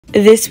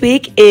This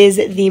week is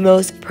the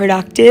most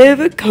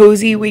productive,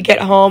 cozy week at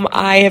home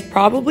I have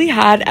probably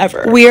had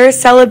ever. We are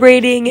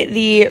celebrating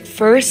the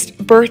first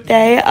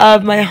birthday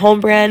of my home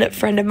brand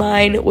friend of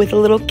mine with a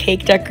little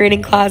cake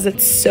decorating class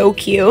that's so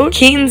cute.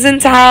 Keaton's in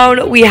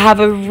town. We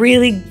have a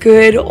really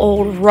good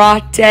old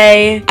rot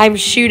day. I'm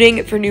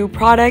shooting for new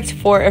product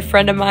for a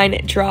friend of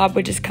mine drop,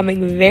 which is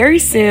coming very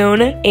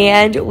soon.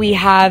 And we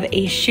have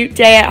a shoot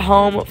day at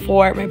home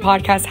for my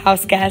podcast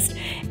house guest,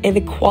 and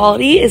the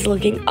quality is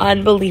looking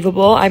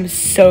unbelievable. I'm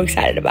so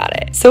excited about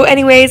it. So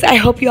anyways, I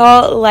hope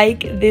y'all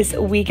like this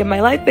week in my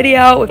life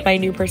video with my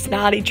new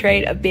personality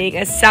trait of being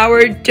a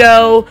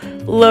sourdough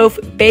loaf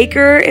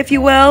baker, if you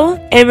will,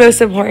 and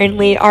most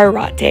importantly, our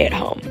rot day at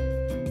home.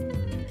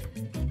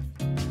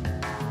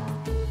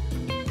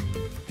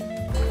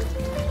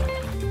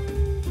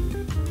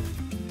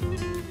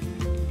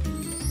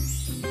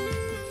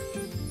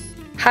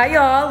 Hi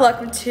y'all,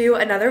 welcome to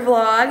another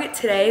vlog.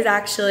 Today is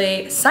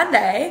actually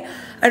Sunday.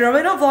 I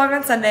normally don't vlog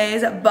on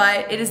Sundays,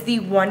 but it is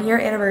the 1 year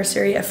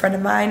anniversary of a friend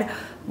of mine,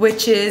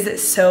 which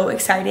is so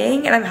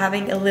exciting, and I'm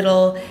having a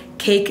little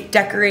cake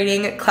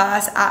decorating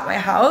class at my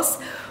house,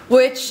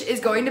 which is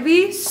going to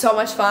be so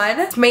much fun.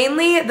 It's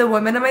mainly the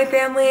women in my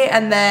family,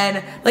 and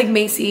then like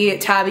Macy,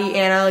 Tabby,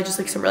 Anna, like just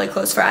like some really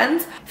close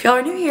friends. If y'all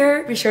are new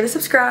here, be sure to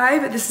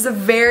subscribe. This is a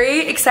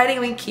very exciting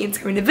week. Keaton's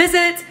coming to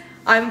visit.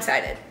 I'm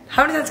excited.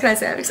 How many times can I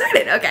say I'm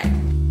excited? Okay.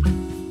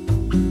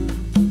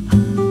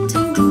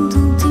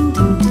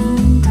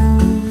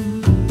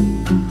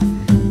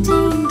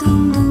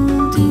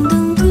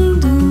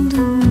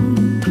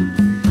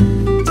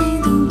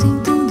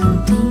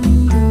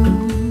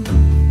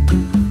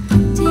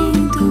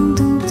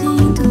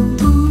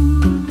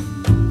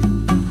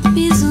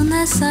 Piso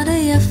nessa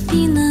areia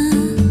fina,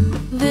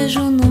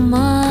 vejo no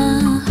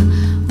mar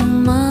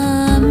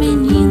uma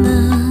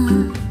menina.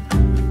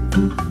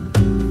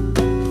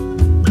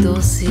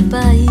 Doce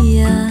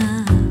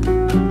Bahia,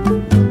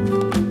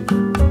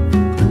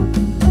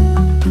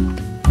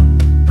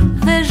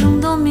 vejo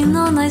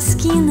dominó na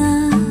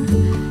esquina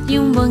e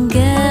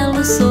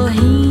banguelo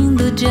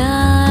sorrindo de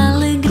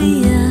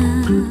alegria.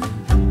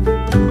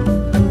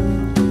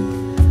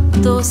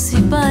 Doce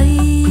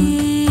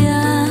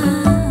Bahia,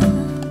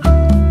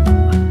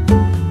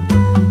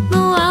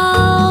 no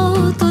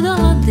alto da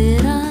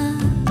ladeira.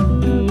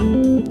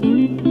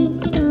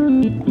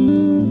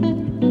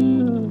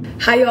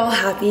 Hi y'all,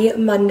 happy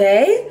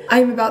Monday.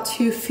 I'm about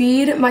to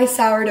feed my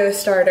sourdough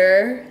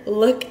starter.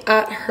 Look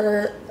at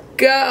her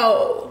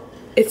go.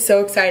 It's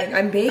so exciting.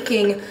 I'm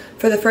baking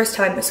for the first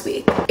time this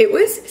week. It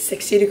was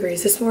 60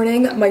 degrees this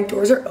morning. My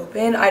doors are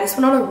open. I just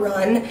went on a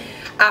run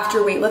after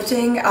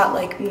weightlifting at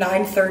like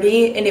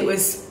 9:30 and it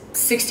was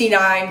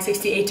 69,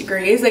 68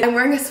 degrees. Like I'm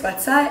wearing a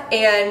sweat set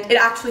and it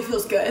actually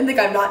feels good. Like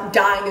I'm not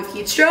dying of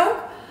heat stroke.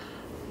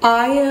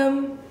 I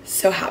am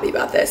so happy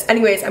about this.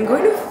 Anyways, I'm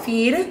going to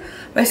feed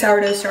my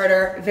sourdough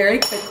starter very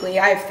quickly.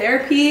 I have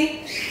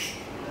therapy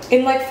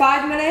in like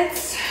 5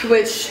 minutes,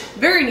 which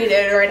very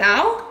needed right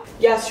now.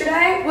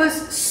 Yesterday was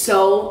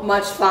so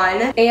much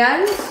fun,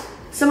 and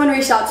someone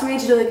reached out to me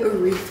to do like a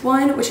wreath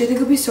one, which I think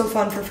would be so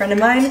fun for a friend of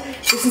mine.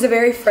 This is a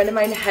very friend of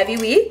mine heavy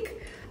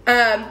week.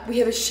 We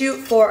have a shoot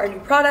for our new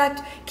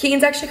product.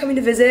 Keaton's actually coming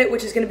to visit,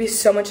 which is gonna be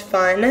so much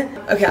fun.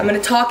 Okay, I'm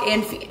gonna talk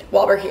and feed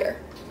while we're here.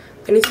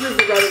 I need to move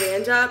the rubber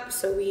band up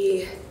so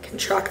we can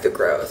track the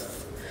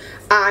growth.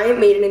 I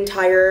made an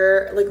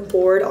entire like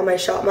board on my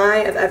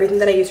ShopMy of everything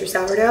that I use for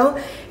sourdough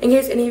in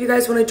case any of you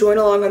guys want to join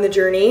along on the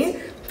journey.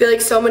 I feel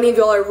like so many of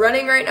y'all are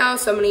running right now,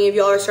 so many of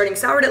y'all are starting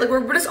sourdough. Like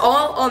we're just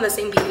all on the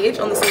same page,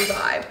 on the same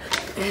vibe.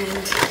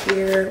 And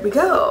here we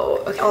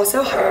go. Okay,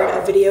 also hired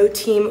a video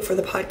team for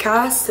the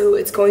podcast, so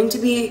it's going to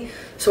be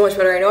so much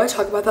better. I know I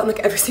talk about that in like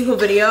every single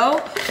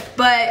video,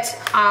 but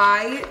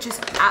I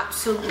just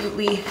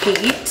absolutely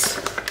hate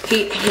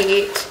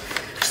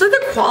just like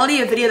the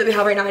quality of video that we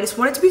have right now. I just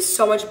want it to be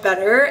so much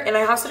better, and I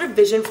have such a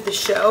vision for the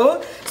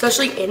show,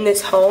 especially in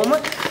this home.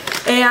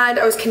 And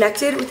I was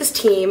connected with this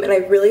team, and I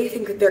really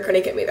think that they're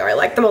gonna get me there. I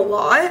like them a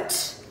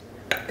lot.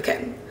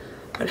 Okay,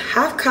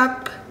 1/2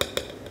 cup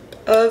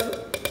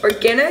of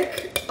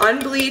organic,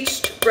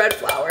 unbleached bread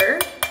flour.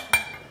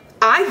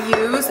 I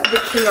use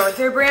the King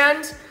Arthur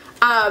brand.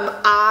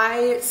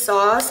 I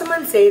saw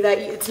someone say that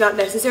it's not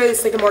necessary. This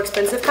is like a more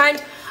expensive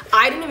kind.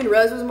 I didn't even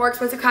realize it was a more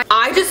expensive kind.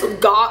 I just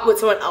got what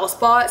someone else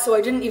bought, so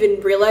I didn't even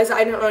realize.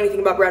 I didn't know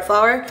anything about bread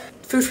flour.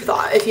 Food for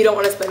thought. If you don't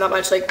want to spend that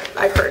much, like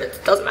I've heard, it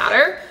doesn't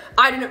matter.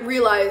 I didn't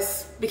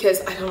realize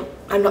because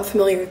I'm not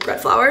familiar with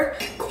bread flour.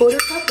 1/4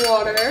 cup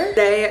water.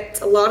 Today,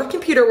 it's a lot of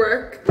computer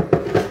work,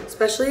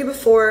 especially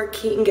before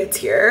Keaton gets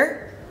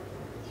here.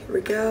 Here we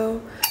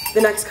go.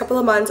 The next couple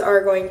of months are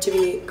going to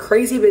be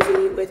crazy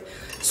busy with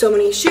so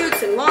many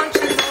shoots and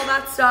launches, all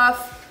that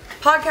stuff.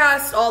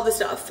 Podcasts, all the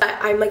stuff.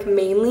 I'm like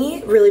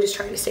mainly really just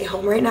trying to stay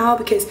home right now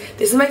because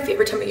this is my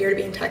favorite time of year to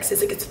be in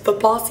Texas. Like it's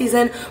football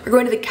season. We're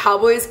going to the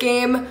Cowboys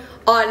game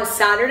on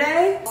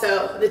Saturday.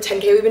 So the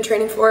 10K we've been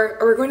training for,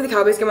 or we're going to the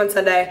Cowboys game on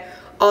Sunday.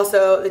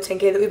 Also the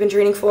 10K that we've been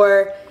training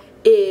for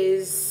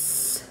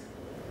is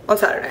on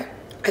Saturday.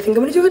 I think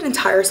I'm gonna do an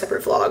entire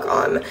separate vlog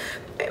on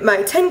my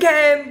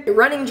 10K, my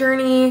running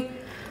journey,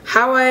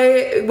 how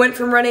I went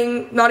from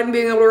running, not even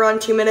being able to run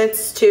 2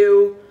 minutes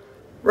to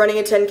running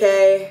a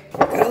 10K.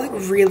 Gotta like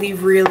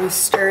really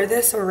stir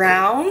this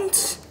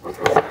around.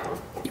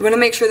 You wanna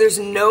make sure there's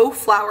no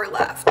flour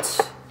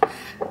left.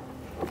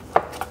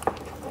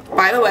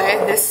 By the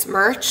way, this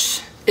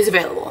merch is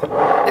available.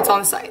 It's on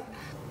the site.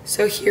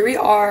 So here we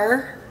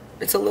are.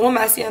 It's a little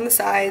messy on the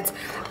sides.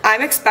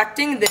 I'm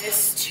expecting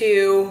this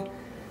to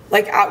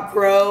like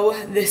outgrow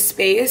this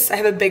space. I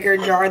have a bigger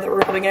jar that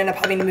we're probably gonna end up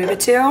having to move it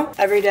to.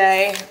 Every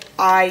day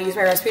I use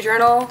my recipe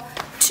journal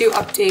to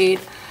update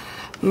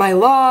my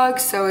log.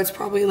 So it's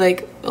probably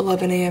like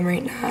 11 a.m.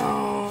 right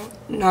now.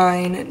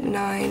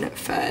 9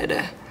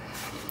 fed.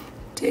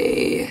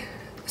 Day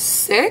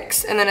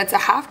 6, and then it's a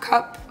 ½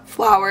 cup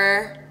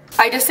flour.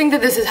 I just think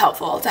that this is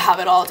helpful to have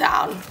it all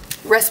down.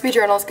 Recipe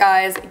journals,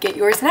 guys, get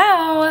yours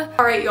now.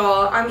 All right,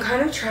 y'all, I'm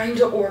kind of trying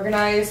to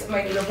organize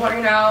my needlepoint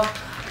right now.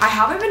 I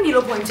haven't been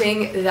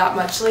needlepointing that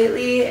much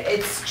lately.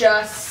 It's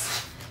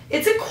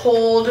a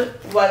cold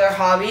weather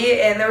hobby,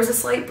 and there was a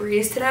slight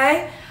breeze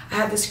today. I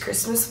have this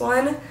Christmas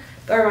one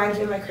that reminds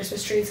me of my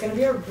Christmas tree. It's gonna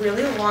be a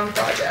really long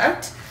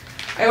project.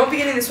 I won't be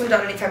getting this one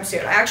done anytime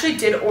soon. I actually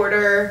did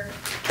order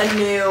a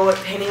new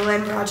painting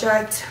line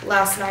project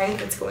last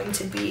night. It's going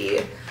to be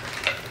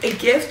a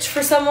gift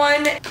for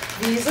someone.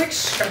 These like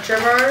stretcher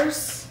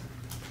bars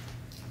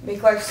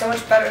make life so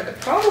much better. The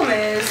problem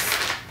is,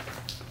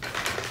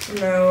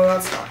 no,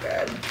 that's not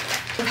good.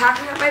 I'm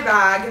packing up my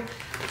bag.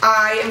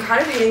 I am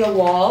kind of eating a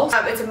wall.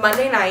 It's a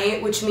Monday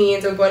night, which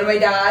means I'm going to my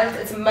dad's.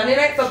 It's a Monday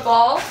night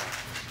football.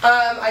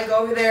 I go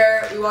over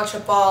there, we watch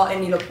football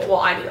and needlepoint.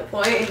 Well, I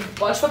needlepoint and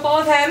watch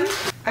football with him.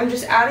 I'm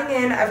just adding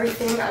in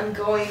everything I'm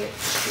going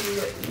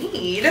to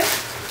need.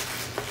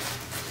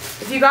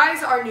 If you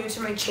guys are new to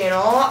my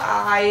channel,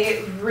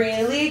 I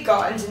really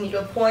got into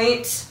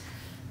needlepoint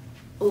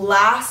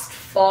last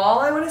fall,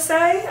 I want to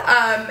say.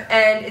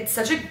 And it's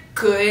such a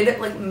good,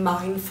 like,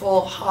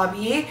 mindful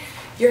hobby.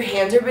 Your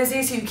hands are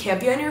busy, so you can't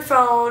be on your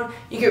phone.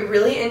 You get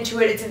really into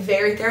it. It's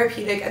very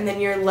therapeutic, and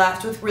then you're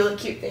left with really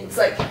cute things.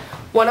 Like,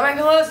 one of my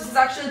pillows, this is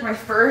actually my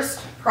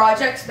first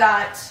project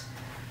that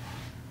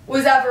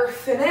was ever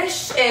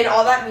finished, and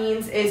all that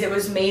means is it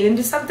was made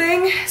into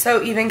something.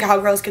 So even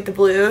cowgirls get the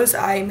blues.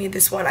 I made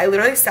this one. I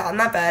literally sat on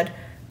that bed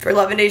for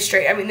 11 days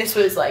straight. I mean, this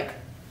was like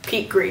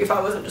peak grief. I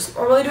wasn't just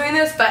normally doing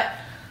this, but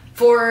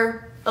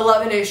for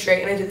 11 days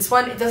straight, and I did this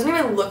one. It doesn't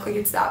even look like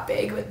it's that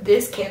big, but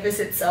this canvas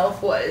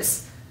itself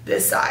was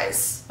this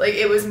size. Like,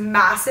 it was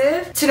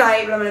massive.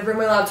 Tonight, I'm gonna bring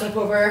my laptop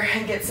over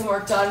and get some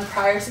work done.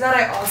 Prior to that,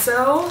 I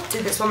also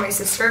did this one. My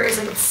sister is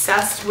like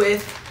obsessed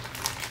with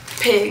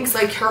pigs.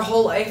 Like, her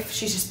whole life,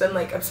 she's just been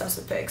like obsessed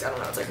with pigs. I don't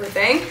know, it's like her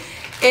thing.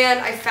 And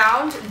I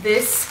found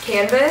this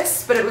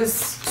canvas, but it was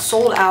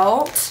sold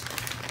out.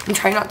 I'm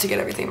trying not to get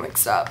everything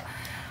mixed up.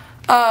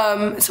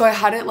 So I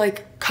had it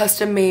like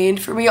custom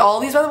made for me. All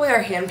these, by the way,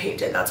 are hand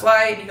painted. That's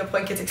why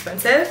needlepoint gets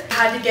expensive. I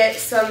had to get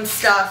some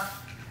stuff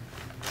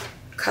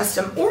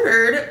custom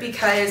ordered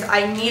because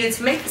I needed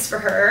to make this for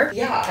her.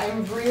 Yeah,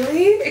 I'm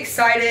really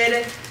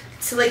excited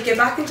to like get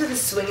back into the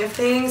swing of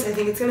things. I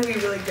think it's gonna be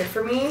really good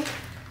for me.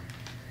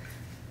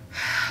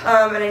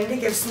 And I need to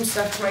give some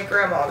stuff to my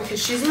grandma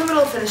because she's in the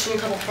middle of finishing a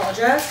couple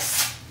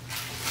projects.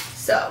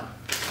 So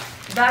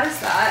that is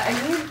that. I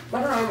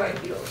don't know where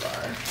my needles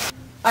are.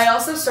 I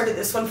also started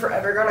this one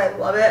forever ago and I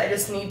love it. I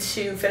just need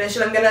to finish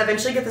it. I'm gonna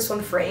eventually get this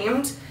one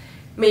framed.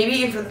 Maybe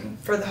even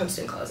for the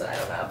hosting closet, I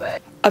don't know,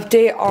 but.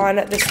 Update on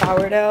the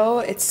sourdough.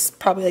 It's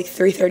probably like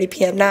 3:30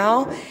 p.m.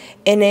 now,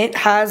 and it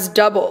has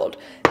doubled.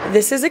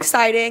 This is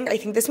exciting. I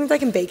think this means I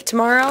can bake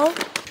tomorrow.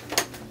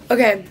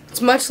 Okay,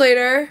 it's much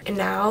later, and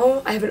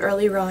now I have an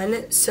early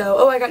run, so,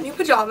 oh, I got new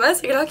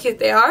pajamas. Look at how cute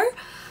they are.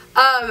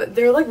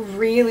 They're like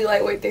really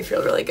lightweight. They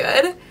feel really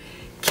good.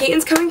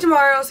 Keaton's coming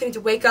tomorrow, so I need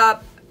to wake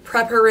up,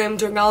 prep her room,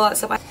 doing all that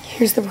stuff.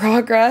 Here's the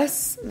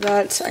progress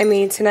that I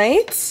made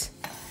tonight.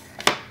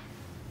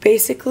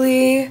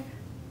 Basically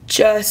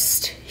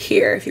just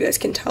here, if you guys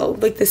can tell,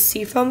 like the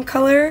seafoam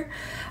color.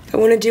 I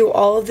want to do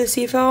all of the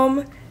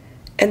seafoam,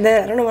 and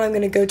then I don't know what I'm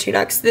going to go to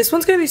next. This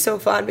one's going to be so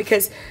fun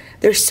because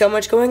there's so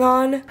much going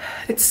on.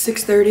 It's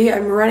 6:30.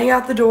 I'm running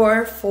out the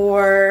door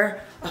for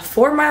a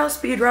 4-mile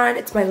speed run.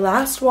 It's my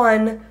last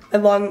one,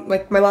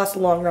 my last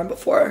long run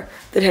before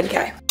the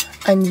 10K.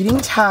 I'm meeting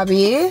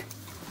Tabby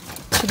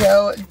to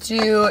go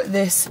do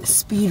this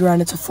speed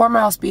run. It's a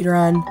 4-mile speed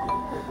run.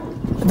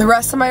 The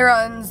rest of my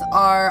runs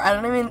are,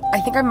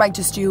 I think I might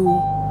just do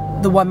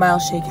the 1-mile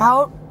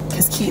shakeout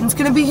because Keaton's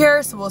gonna be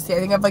here, so we'll see. I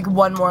think I have like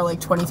one more like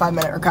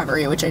 25-minute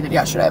recovery, which I did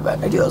yesterday, but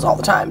I do those all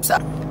the time, so.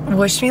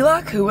 Wish me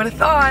luck, who would have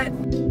thought?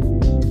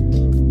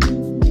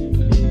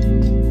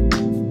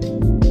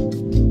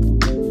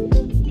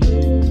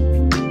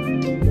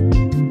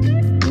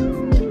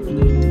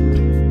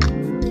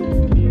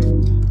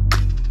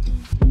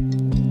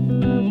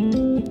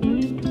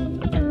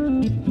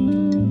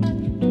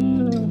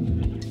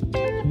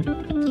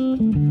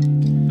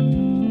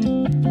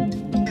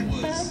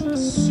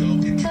 So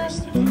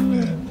interested in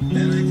that,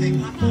 and I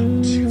think I'm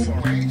not too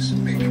far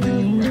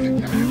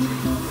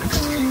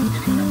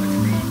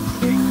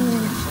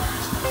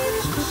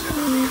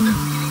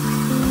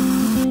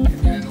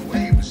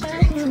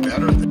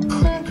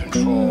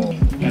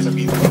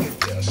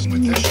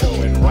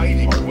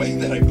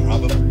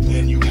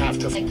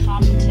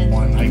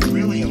competent. I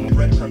really am.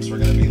 Breadcrumbs were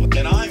going to be,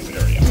 and I'm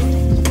very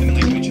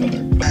into each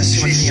other.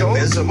 She's so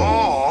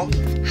visible.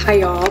 Hi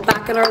y'all,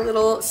 back at our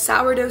little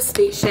sourdough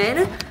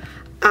station.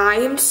 I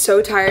am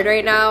so tired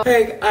right now.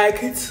 Like, I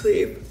could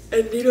sleep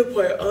and needle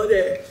point all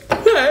day,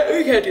 but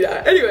we can't do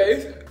that.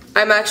 Anyways,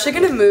 I'm actually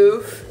gonna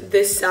move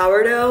this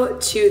sourdough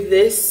to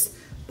this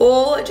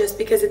bowl just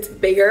because it's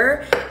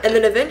bigger. And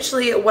then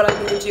eventually what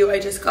I'm gonna do, I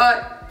just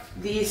got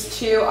these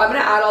two. I'm gonna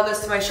add all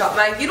this to my shop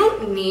bag. You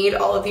don't need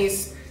all of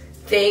these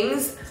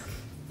things.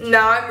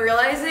 Now I'm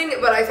realizing,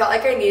 but I felt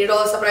like I needed all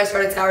this stuff when I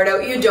started sourdough.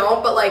 You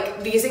don't, but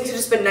like these things have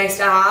just been nice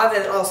to have,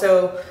 and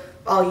also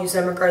I'll use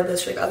them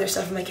regardless for like other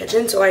stuff in my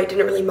kitchen, so I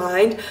didn't really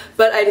mind.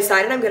 But I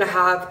decided I'm gonna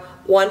have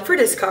one for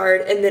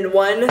discard and then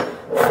one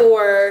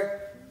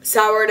for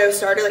sourdough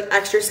starter, like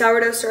extra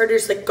sourdough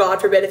starters, like God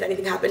forbid if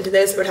anything happened to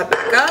this, I would have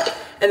backup,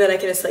 and then I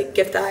can just like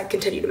gift that,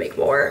 continue to make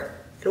more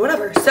and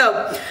whatever.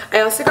 So I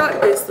also got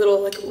this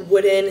little like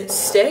wooden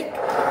stick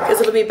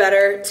because it'll be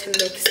better to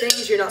mix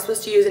things. You're not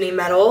supposed to use any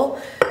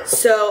metal,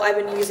 so I've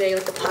been using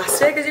like the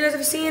plastic, as you guys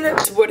have seen.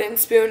 This wooden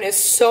spoon is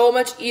so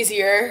much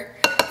easier.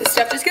 This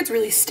stuff just gets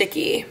really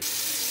sticky.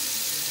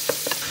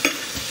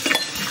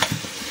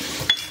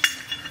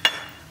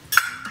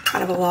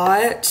 Kind of a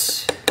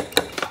lot.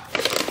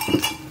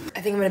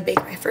 I think I'm gonna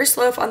bake my first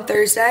loaf on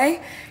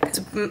Thursday because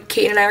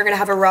Kate and I are gonna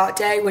have a raw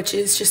day, which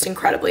is just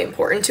incredibly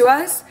important to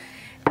us.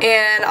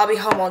 And I'll be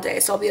home all day,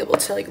 so I'll be able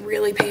to like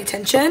really pay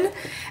attention.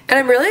 And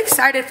I'm really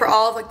excited for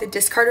all of like the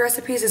discard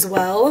recipes as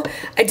well.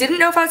 I didn't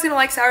know if I was gonna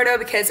like sourdough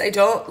because I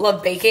don't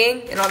love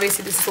baking, and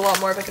obviously this is a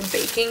lot more of like a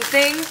baking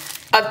thing.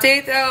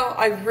 Update though,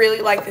 I really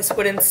like this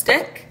wooden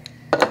stick.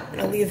 I'm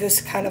gonna leave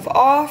this kind of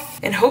off,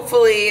 and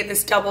hopefully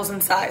this doubles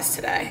in size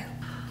today.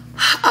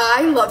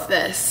 I love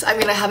this. I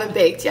mean, I haven't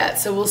baked yet,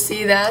 so we'll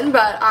see then,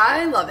 but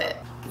I love it.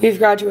 We've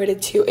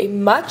graduated to a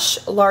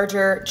much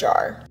larger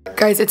jar.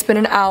 Guys, it's been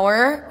an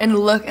hour, and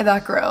look at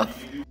that growth.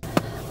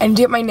 I need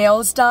to get my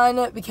nails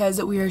done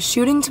because we are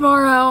shooting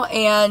tomorrow,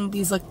 and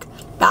these look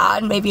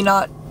bad. Maybe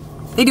not.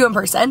 They do in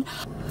person.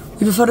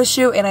 We have a photo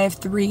shoot, and I have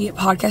 3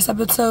 podcast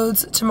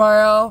episodes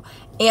tomorrow,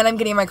 and I'm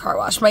getting my car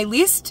washed. My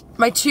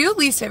 2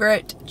 least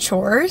favorite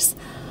chores,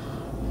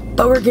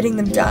 but we're getting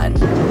them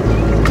done.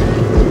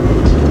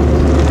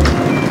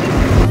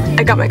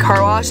 I got my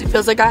car washed. It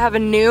feels like I have a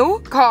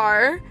new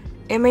car.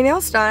 And my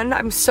nails done.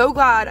 I'm so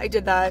glad I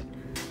did that.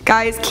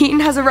 Guys, Keaton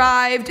has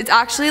arrived. It's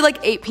actually like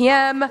 8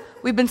 p.m.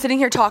 We've been sitting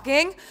here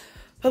talking,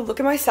 but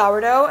look at my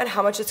sourdough and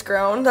how much it's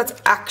grown. That's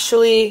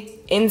actually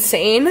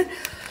insane.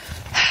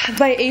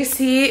 My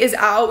AC is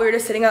out. We were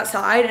just sitting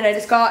outside and I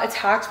just got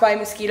attacked by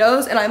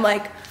mosquitoes and I'm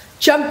like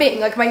jumping.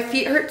 Like my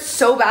feet hurt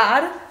so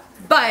bad,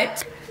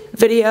 but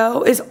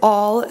video is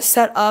all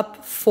set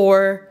up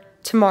for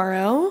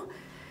tomorrow.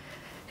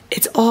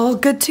 It's all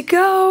good to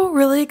go.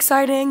 Really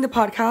exciting. The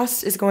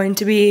podcast is going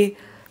to be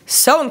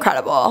so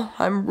incredible.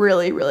 I'm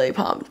really, really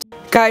pumped.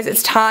 Guys,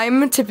 it's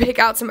time to pick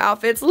out some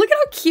outfits. Look at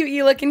how cute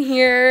you look in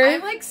here.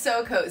 I'm like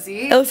so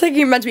cozy. It looks like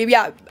you're meant to be.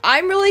 Yeah,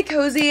 I'm really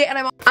cozy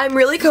and I'm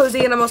really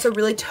cozy and I'm also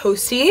really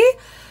toasty.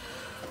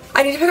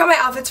 I need to pick out my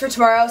outfits for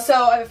tomorrow. So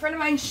I have a friend of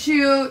mine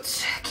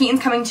shoot.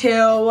 Keaton's coming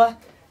too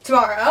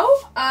tomorrow.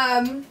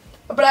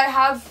 But I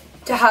have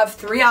to have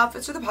 3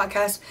 outfits for the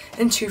podcast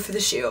and 2 for the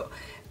shoot.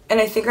 And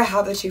I think I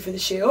have the 2 for the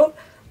shoot.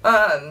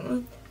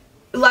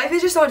 Life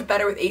is just so much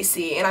better with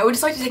AC, and I would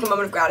just like to take a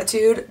moment of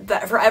gratitude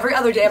that for every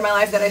other day of my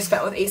life that I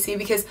spent with AC,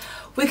 because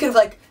we could have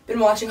like been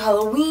watching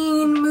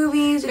Halloween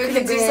movies. No,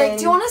 because he's like,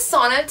 do you want a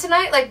sauna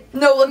tonight? Like,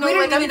 no, like, no, we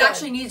didn't like, even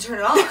actually need to turn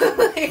it on.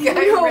 like,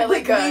 no, really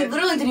like, good. we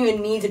literally didn't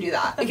even need to do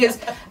that, because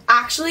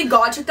actually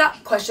God took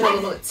that question a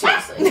little bit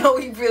seriously. No,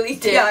 he really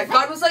did. Yeah,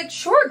 God was like,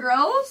 sure,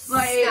 girls.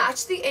 Like,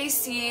 snatched the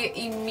AC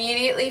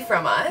immediately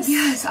from us.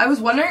 Yes, I was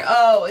wondering,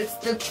 oh, it's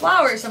the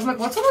flowers. I'm like,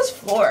 what's on this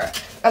floor?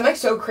 I'm like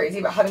so crazy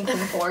about having clean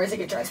floors, like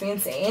it drives me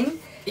insane.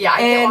 Yeah, I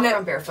can't walk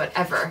around barefoot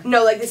ever.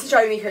 No, like this is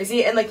driving me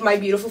crazy, and like my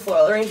beautiful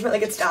floral arrangement,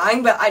 like it's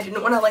dying, but I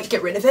didn't want to like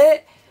get rid of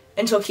it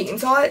until Keaton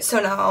saw it, so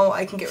now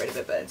I can get rid of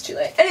it, but it's too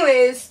late.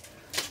 Anyways,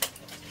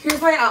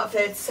 here's my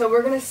outfits. So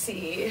we're gonna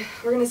see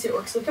what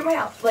works. Look at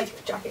my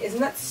jacket.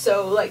 Isn't that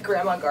so like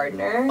Grandma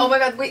Gardner? Oh my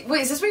god, wait,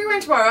 is this what you're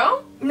wearing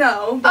tomorrow?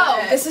 No.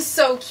 Oh, this is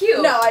so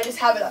cute. No, I just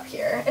have it up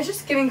here. It's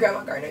just giving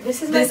Grandma Gardner.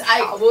 This is my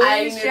Cowboys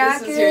I knew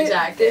jacket. this was your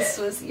jacket. This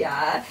was,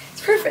 yeah,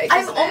 it's perfect.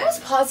 I'm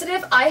almost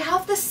positive I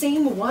have the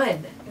same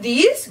one.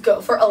 These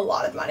go for a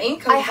lot of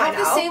money. I have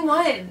the same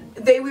one.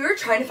 We were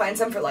trying to find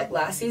some for like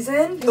last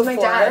season. It was my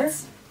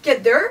dad's. Yeah,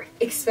 they're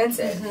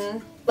expensive. Mm-hmm.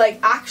 Like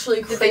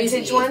actually crazy. The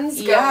vintage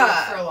ones go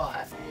for a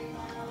lot.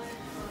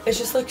 It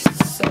just looks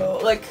so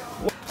like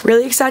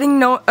really exciting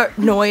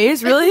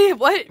noise. Really,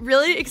 what?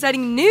 Really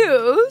exciting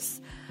news.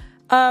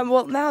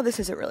 Well, now this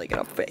isn't really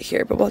gonna fit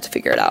here, but we'll have to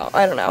figure it out.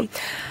 I don't know.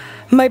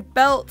 My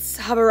belts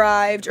have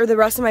arrived, or the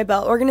rest of my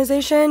belt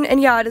organization, and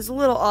yeah, it is a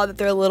little odd that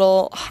they're a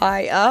little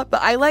high up,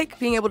 but I like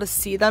being able to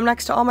see them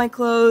next to all my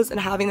clothes and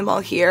having them all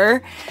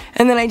here.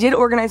 And then I did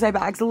organize my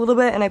bags a little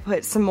bit, and I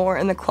put some more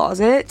in the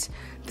closet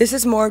This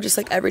is more just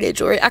like everyday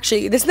jewelry.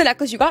 Actually, this is the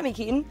necklace you got me,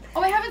 Keaton.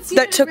 Oh, I haven't seen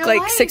That it took in real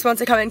like life. 6 months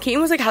to come in.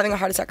 Keaton was like having a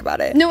heart attack about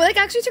it. No, it like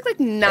actually took like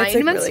 9 It's,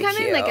 like, months really to come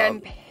in. cute. Like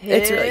I'm pissed.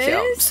 It's really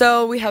cute.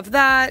 So we have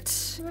that.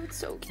 It's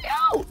so cute.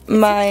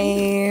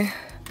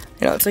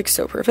 It's like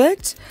so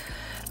perfect.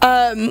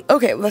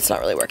 Okay, well that's not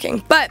really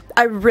working. But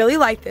I really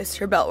like this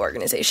for belt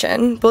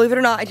organization. Believe it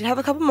or not, I did have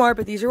a couple more,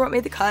 but these are what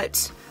made the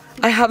cut.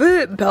 I have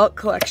a belt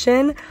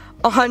collection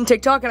on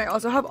TikTok, and I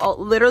also have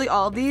literally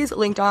all of these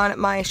linked on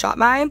my Shop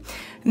My.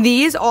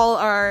 These all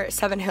are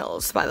 7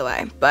 Hills, by the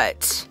way,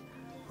 but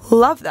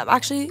love them.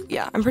 Actually,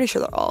 yeah, I'm pretty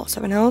sure they're all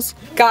 7 Hills.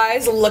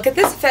 Guys, look at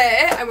this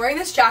fit. I'm wearing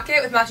this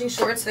jacket with matching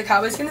shorts to the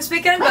Cowboys game this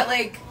weekend, but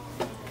like,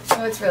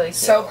 Oh, it's really cute.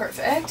 so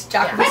perfect.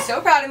 Jack was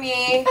so proud of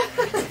me.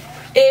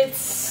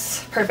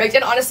 It's perfect,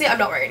 and honestly, I'm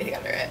not wearing anything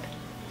under it.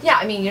 Yeah,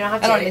 I mean, you don't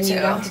have to. I don't need You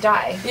to. don't have to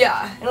die.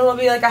 Yeah, and it'll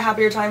be like a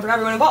happier time for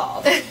everyone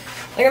involved.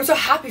 Like, I'm so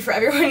happy for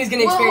everyone who's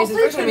gonna experience this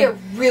It's version gonna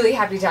of be me. a really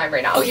happy time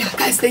right now. Oh yeah,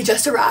 guys, they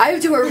just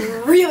arrived.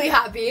 We're really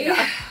happy.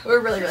 Yeah. We're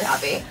really, really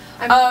happy.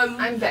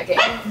 I'm begging.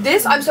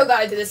 I'm so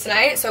glad I did this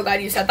tonight. So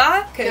glad you said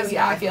that, because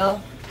Yeah. now I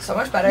feel so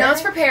much better. Now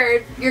it's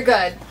prepared. You're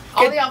good.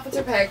 All Good. the outfits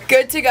are picked.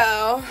 Good to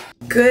go.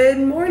 Good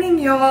morning,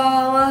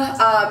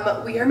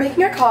 y'all. We are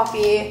making our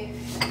coffee,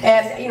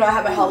 and I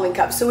have my Halloween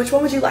cup. So which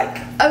one would you like?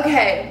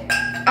 Okay,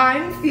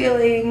 I'm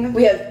feeling.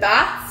 We have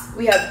bats,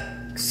 we have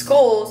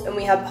skulls, and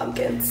we have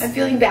pumpkins. I'm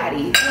feeling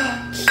batty.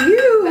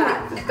 Cute.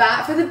 Bat.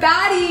 Bat for the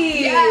baddie.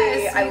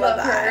 Yes, I we love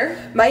love that.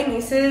 her. My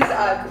niece's group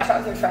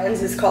chat with her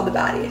friends is called the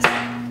Baddies.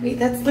 Wait,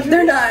 that's literally.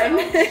 They're 9.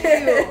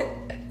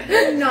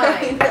 They're I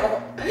 9.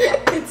 know.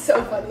 It's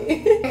so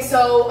funny.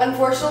 So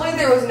unfortunately,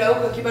 there was no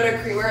cookie butter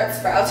creamer at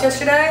Sprouts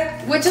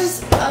yesterday. Which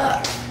is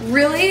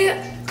really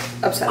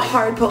Upsetting. a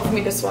hard pill for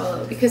me to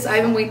swallow because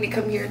I've been waiting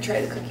to come here and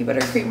try the cookie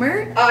butter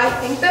creamer. I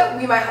think that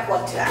we might have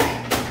luck today.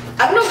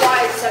 I don't know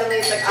why suddenly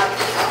it's like out of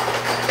the top.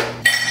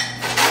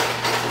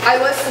 I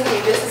was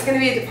thinking this is gonna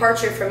be a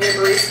departure from your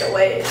barista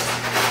ways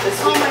this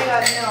Oh week. my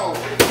god, no.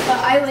 But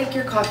I like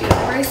your coffee.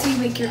 Whenever I see you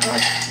make your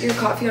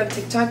coffee on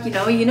TikTok,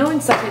 you know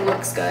when something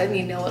looks good and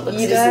you know it looks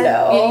good. You just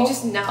know. Yeah, you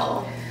just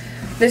know.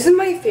 This is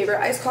my favorite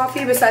iced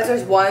coffee. Besides,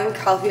 there's one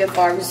Califia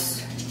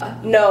Farms.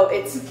 No,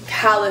 it's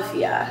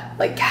Califia,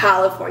 like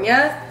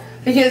California.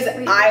 Because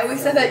I always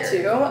said that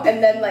too,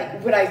 and then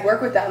like when I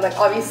work with them, like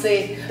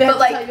obviously, They have but to tell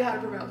like you how to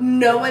pronounce it.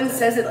 no one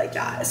says it like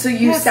that. So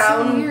you That's so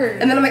sound,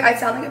 weird. and then I'm like, I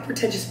sound like a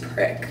pretentious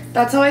prick.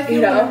 That's how I feel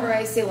You know? whenever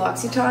I say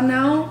L'Occitane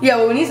now. Yeah,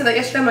 well when you said that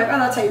yesterday, I'm like, oh,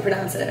 that's how you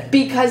pronounce it.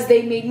 Because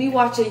they made me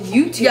watch a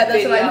YouTube Yeah,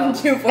 that's video. what I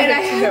do for and it,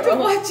 I had too. to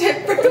watch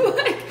it for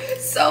like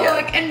so Yeah.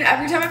 like, and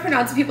every time I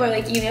pronounce it, people are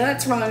like,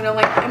 that's wrong, and I'm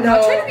like, I'm No.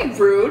 not trying to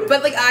be rude,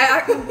 But like I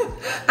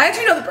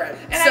actually know the brand.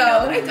 and so I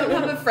know that I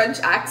don't have a French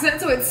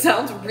accent, so it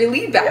sounds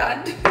really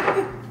bad.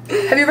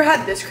 Have you ever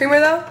had this creamer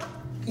though?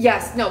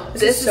 Yes, no,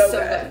 this is so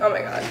good. Oh my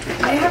god.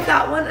 I have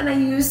that one, and I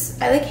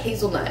like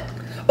hazelnut.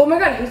 Oh my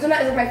god, hazelnut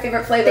is like my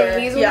favorite flavor. The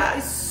hazelnut yeah.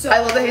 is so I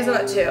love the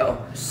hazelnut too.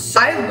 so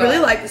I really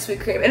good. like the sweet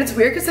cream, and it's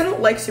weird because I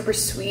don't like super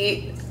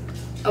sweet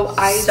Oh,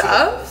 I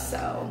stuff. do,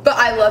 so. But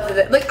I love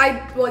it. Like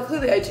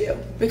clearly I do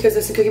because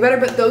it's a cookie butter,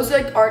 but those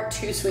like aren't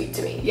too sweet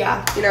to me.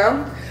 Yeah. You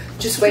know?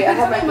 Just wait, I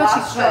have my Depends on how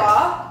glass much you put.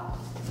 straw.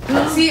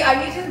 See, I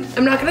need to.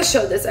 I'm not gonna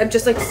show this. I'm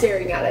just like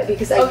staring at it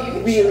because Oh, I you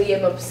can really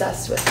am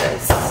obsessed with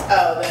this.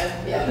 Oh,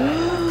 then yeah.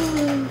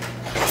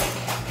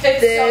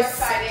 It's This so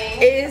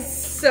exciting. is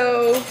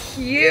so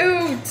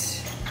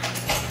cute.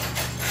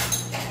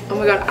 Oh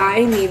my god,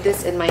 I need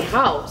this in my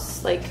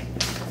house. Like,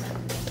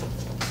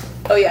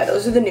 Oh yeah,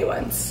 those are the new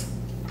ones.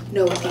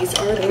 no, these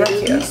are They're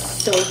literally cute.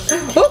 so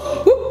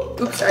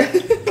cute. Oops, sorry.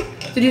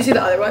 Did you see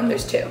the other one?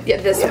 There's 2. Yeah,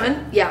 this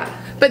one? Yeah.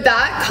 But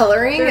that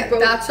coloring, They're both-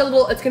 that's a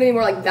little, it's gonna be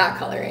more like that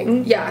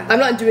coloring. Yeah. I'm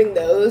not doing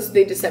those,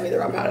 they just sent me the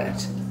wrong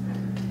product.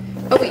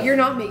 Oh wait, you're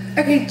not making.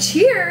 Okay,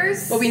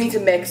 cheers. Well, we need to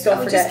mix, don't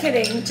Oh, forget. just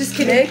kidding. Just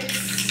kidding.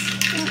 Mix.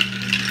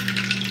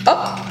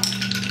 Oh.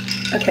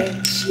 Okay,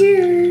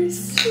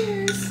 cheers.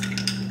 Cheers.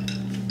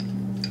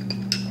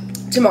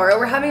 Tomorrow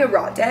we're having a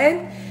rot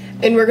day,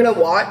 and we're gonna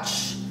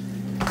watch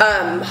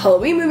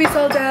Halloween movies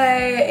all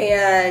day,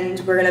 and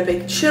we're gonna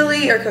bake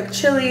chili or cook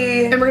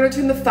chili. And we're gonna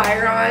turn the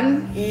fire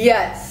on.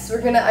 Yes,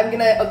 I'm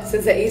gonna,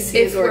 since the AC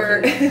is If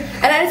we're- working.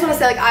 And I just wanna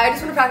say, like, I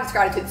just wanna practice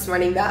gratitude this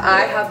morning that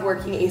I have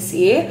working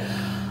AC.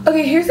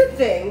 Okay, here's the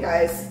thing,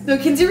 guys. No,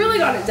 Kenzie really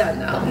got it done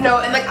though. No,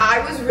 and like, I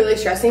was really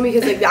stressing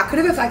because like, that could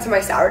have affected my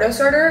sourdough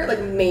starter, like,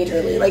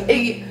 majorly.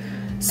 Like,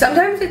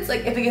 sometimes it's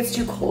like, if it gets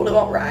too cold, it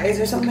won't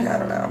rise or something, I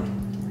don't know.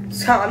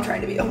 It's how I'm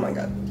trying to be. Oh my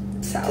god,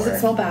 sour. Does it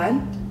smell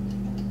bad?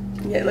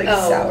 Yeah, like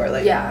sour,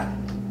 like, yeah.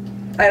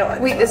 I don't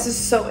like Wait, the this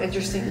smell. is so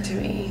interesting to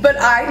me. But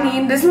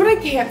this is what I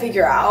can't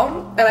figure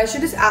out, and I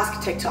should just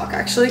ask TikTok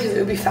actually, because it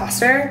would be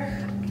faster.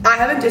 I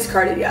haven't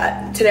discarded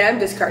yet. Today I'm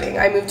discarding.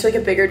 I moved to like a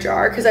bigger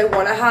jar because I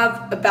want to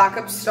have a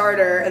backup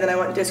starter, and then I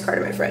want to discard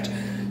in my fridge.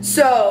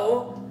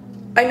 So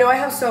I know I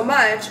have so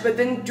much, but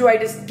then do I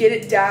just get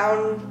it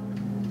down?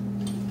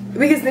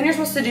 Because then you're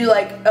supposed to do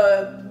like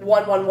a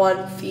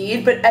 1-1-1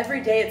 feed, but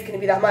every day it's gonna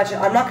be that much,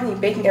 and I'm not gonna be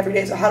baking every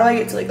day. So how do I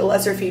get to like a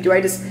lesser feed? Do I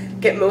just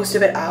get most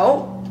of it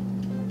out?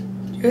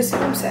 Do You guys see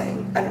what I'm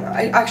saying? I don't know.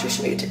 I actually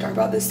should make a TikTok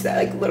about this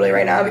like literally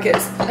right now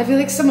because I feel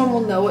like someone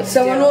will know what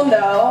someone will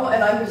know,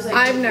 and I'm just like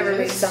I've never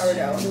made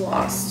sourdough and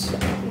lost.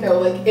 No,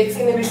 like it's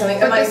gonna be something.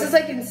 But this is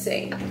like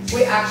insane.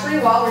 Wait, actually,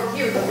 while we're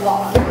here, the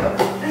vlog.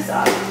 Open this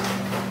up.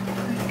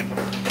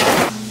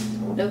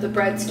 No, the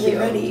bread's cute.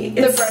 Ready?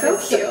 The It's bread so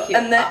is so cute.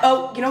 And then,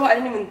 oh, you know what?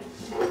 I didn't even.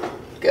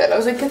 Good. I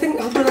was like, good thing.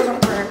 Hopefully those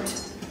aren't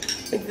burnt.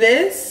 Like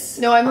this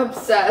No, I'm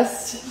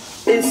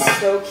obsessed. is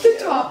so cute.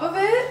 The top of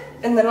it?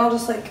 And then I'll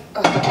just like,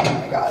 oh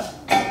my god,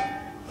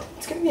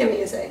 it's gonna be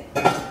amazing.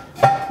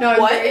 No, I'm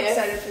What very if-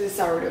 excited for the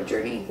sourdough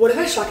journey. What if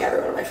I shock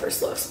everyone on my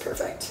first loaf's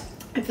perfect?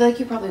 I feel like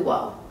you probably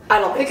will. I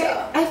don't think Like,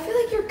 so. I feel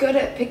like you're good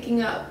at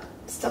picking up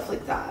stuff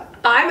like that.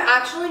 I'm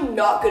actually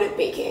not good at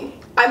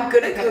baking. I'm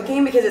good at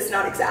cooking because it's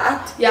not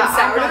exact. Yeah, and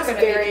I'm not sourdough's good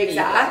at very baking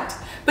exact.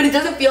 But it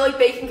doesn't feel like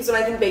baking because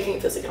when I think baking,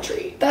 it feels like a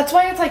treat. That's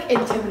why it's like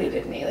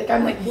intimidated me. Like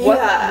I'm like, what?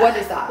 Yeah. What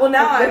is that? Well,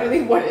 now like,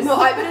 literally, what is no,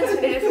 that? I've been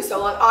intimidated for so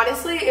long.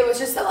 Honestly, it was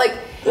just that like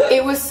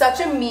it was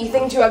such a me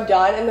thing to have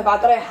done, and the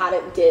fact that I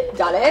hadn't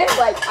done it,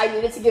 like I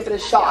needed to give it a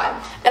shot.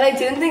 And I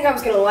didn't think I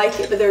was gonna like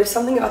it, but there was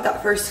something about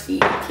that first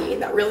feed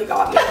Keaton that really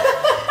got me.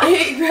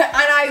 And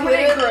I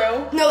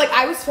literally no, like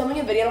I was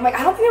filming a video, and I'm like,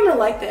 I don't think I'm gonna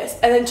like this.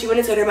 And then 2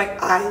 minutes later, I'm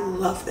like, I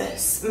love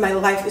this. My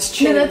life is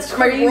changed. Yeah, that's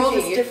My world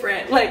is crazy.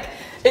 different. Like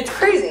it's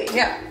crazy.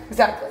 Yeah,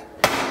 exactly.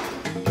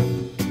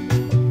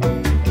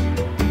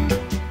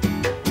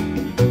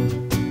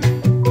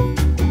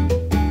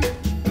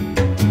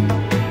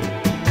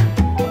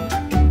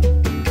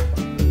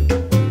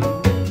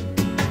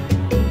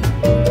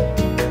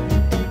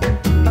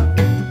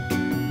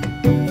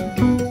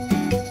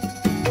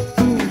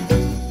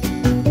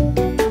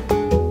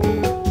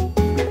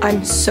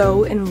 I'm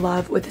so in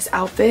love with this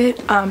outfit.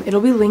 It'll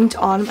be linked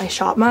on my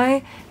shop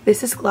my.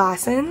 This is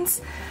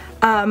Glassons.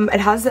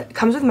 It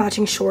comes with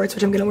matching shorts,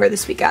 which I'm gonna wear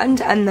this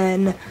weekend, and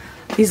then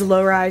these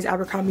low-rise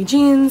Abercrombie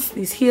jeans,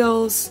 these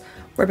heels.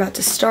 We're about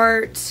to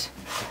start.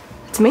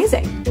 It's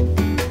amazing.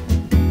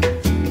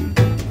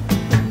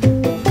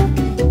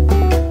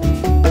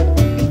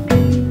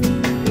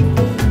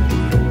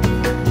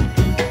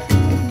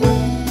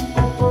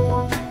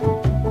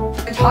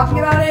 I'm talking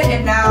about it,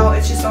 and now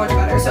it's just so much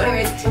better. So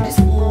anyways, just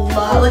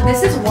love, like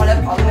this is one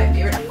of probably my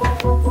favorite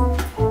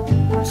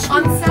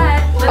On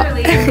set,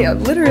 literally. yeah,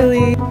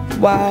 literally.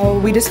 Wow,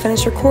 we just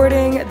finished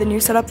recording. The new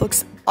setup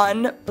looks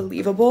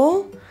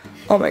unbelievable.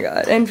 Oh my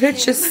god. And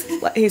Fitch just,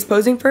 he's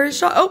posing for his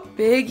shot. Oh,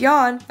 big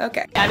yawn.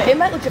 Okay. Yeah, it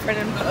might look different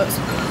in pose.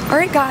 All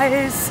right,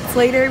 guys. It's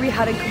later. We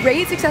had a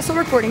great, successful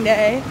recording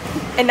day.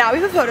 And now we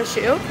have a photo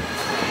shoot.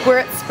 We're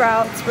at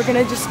Sprouts. We're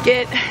gonna just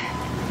get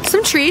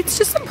some treats,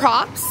 just some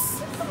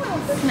props.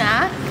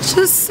 Snack.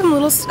 Just some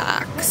little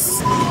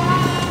snacks.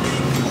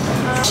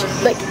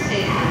 Like,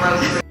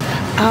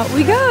 out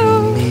we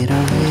go. Primeira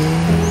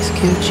vez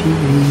que eu te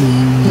vi,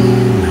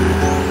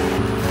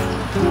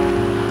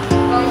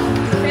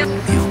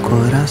 meu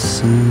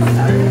coração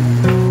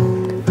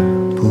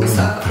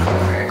pula.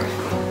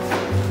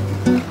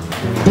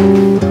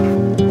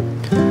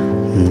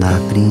 Na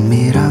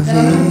primeira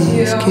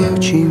vez que eu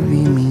te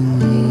vi,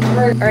 menina.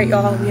 Alright,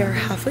 y'all, we are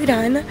halfway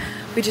done.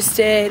 We just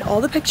did all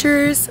the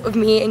pictures of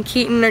me and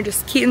Keaton, or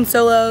just Keaton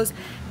solos,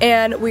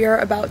 and we are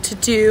about to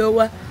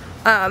do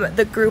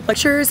the group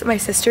pictures. My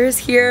sister's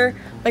here,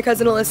 my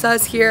cousin Alyssa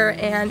is here,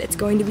 and it's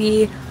going to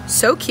be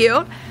so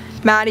cute.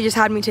 Maddie just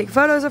had me take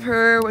photos of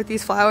her with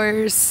these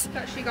flowers.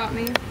 That she got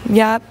me.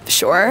 Yep,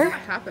 sure.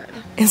 Happened.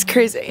 It's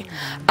crazy.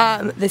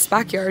 This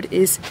backyard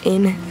is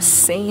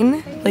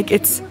insane. Like,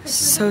 it's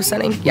so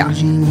stunning. Yeah.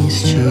 De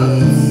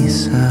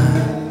mestiça,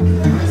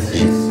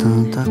 de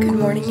tanta Good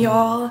morning,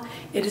 y'all.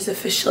 It is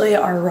officially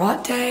our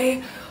rot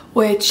day,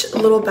 which,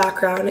 little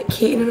background,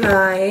 Keaton and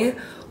I,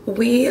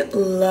 we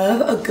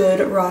love a good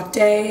rot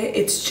day.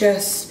 It's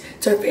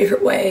our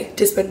favorite way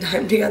to spend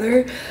time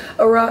together.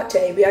 A rot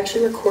day. We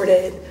actually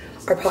recorded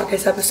our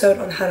podcast episode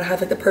on how to have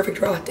like the perfect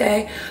rot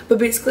day, but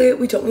basically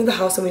we don't leave the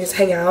house and we just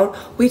hang out.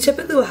 We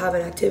typically will have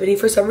an activity.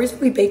 For some reason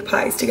we bake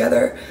pies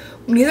together.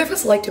 Neither of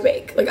us like to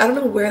bake. Like, I don't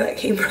know where that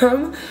came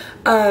from.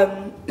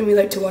 And we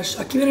like to watch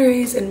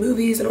documentaries and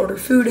movies and order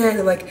food in,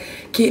 and like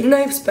Keaton and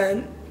I have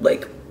spent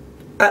like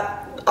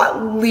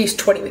at least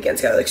 20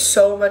 weekends together, like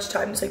so much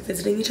time just like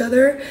visiting each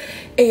other,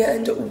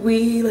 and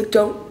we like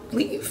don't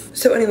leave.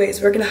 So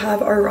anyways, we're gonna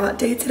have our rot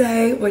day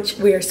today, which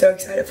we are so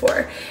excited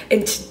for.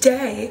 And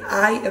today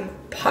I am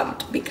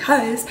pumped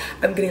because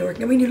I'm gonna be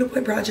working on my noodle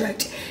point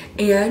project,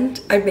 and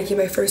I'm baking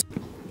my first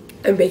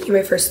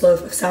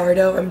loaf of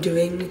sourdough. I'm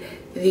doing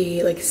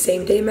the like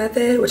same day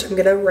method, which I'm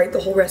gonna write the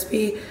whole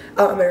recipe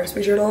out in my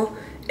recipe journal.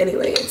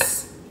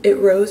 Anyways, it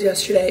rose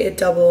yesterday, it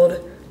doubled.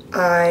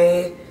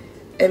 I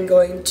am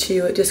going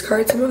to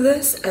discard some of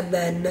this, and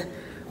then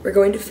we're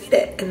going to feed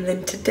it. And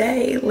then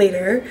today,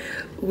 later,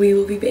 we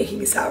will be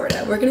baking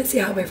sourdough. We're gonna see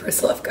how my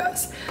first loaf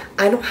goes.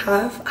 I don't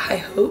have high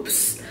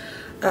hopes.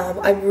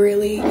 I'm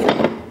really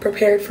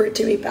prepared for it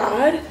to be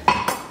bad.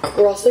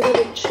 We're also gonna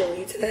get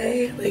chilly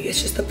today. Like,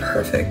 it's just the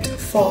perfect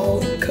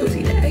fall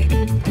cozy day.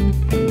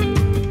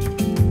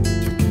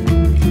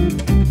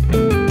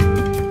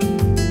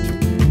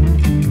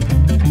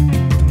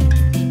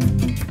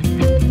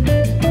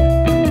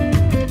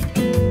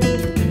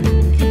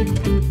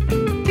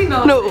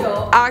 not.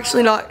 No,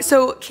 actually not.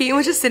 So Keaton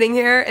was just sitting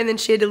here and then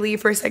she had to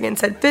leave for a second and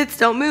said, Fitz,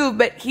 don't move.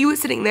 But he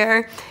was sitting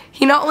there.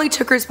 He not only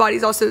took her spot,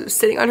 he's also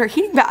sitting on her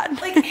heating pad.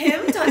 Like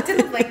him tucked in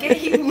the blanket,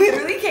 he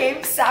literally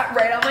came, sat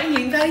right on my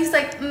heating pad. He's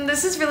like,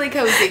 this is really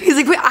cozy. He's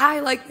like, wait,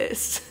 I like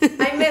this.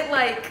 I meant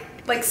like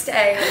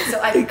stay so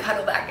I can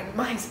cuddle back in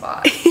my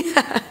spot.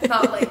 Yeah.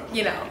 Not like,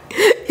 you know.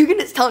 You can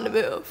just tell him to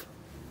move.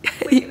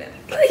 Look at him.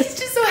 He's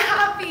just so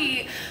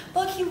happy.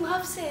 Look, he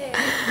loves it.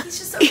 He's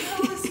just so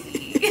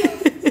cozy.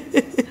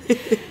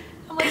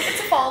 I'm like,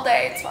 it's a fall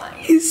day, it's fine.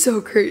 He's so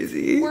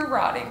crazy. We're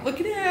rotting. Look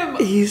at him.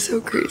 He's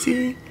so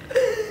crazy.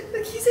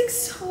 Like, he's like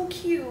so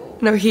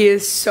cute. No, he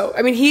is so,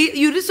 I mean,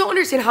 you just don't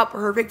understand how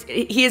perfect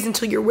he is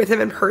until you're with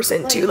him in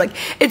person too. Like,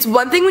 it's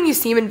one thing when you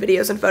see him in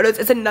videos and photos,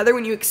 it's another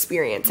when you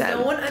experience him.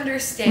 No one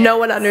understands. No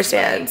one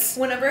understands.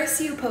 Like, whenever I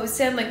see you post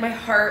him, like my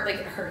heart, like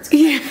it hurts.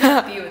 Yeah. I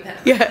can't be with him.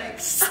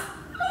 Yes.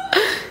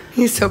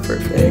 He's so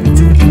perfect.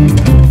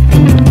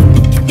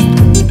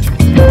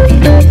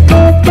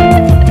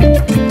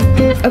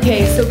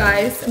 Okay, so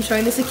guys, I'm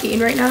showing this to Keaton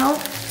right now.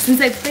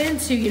 Since I plan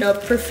to, you know,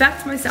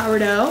 perfect my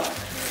sourdough,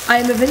 I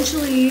am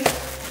eventually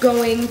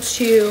going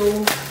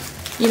to,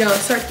 you know,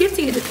 start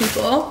gifting it to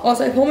people.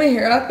 Also, I pull my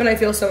hair up and I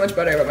feel so much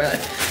better about my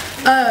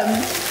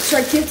life.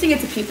 Start gifting it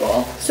to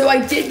people. So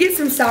I did get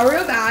some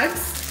sourdough bags.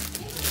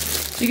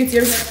 So you can see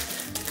over here.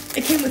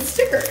 It came with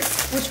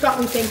stickers, which got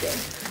me thinking.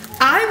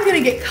 I'm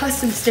gonna get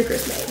custom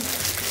stickers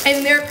made.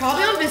 And they're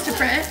probably on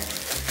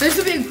Vistaprint. This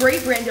would be a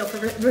great brand deal for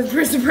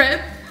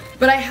Vistaprint.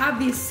 But I have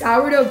these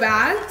sourdough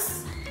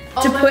bags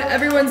to put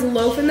everyone's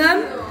loaf in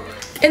them.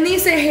 And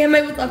these say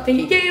handmade with love,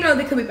 thinking, yeah, you know,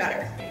 they could be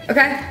better.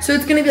 Okay? So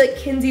it's gonna be like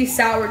Kenzie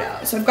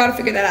sourdough. So I've gotta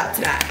figure that out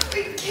today.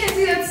 Wait,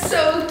 Kenzie, that's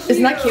so cute.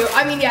 Isn't that cute?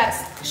 I mean,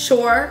 yes,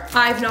 sure,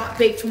 I've not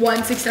baked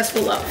one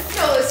successful loaf.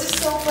 No, this is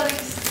so funny.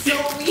 So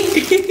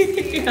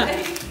mean.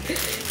 Yeah.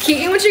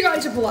 Keaton, when she got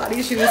into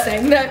Pilates, she was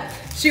saying that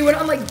she went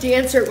on like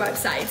dancer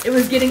websites. It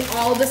was getting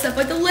all the stuff,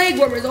 like the leg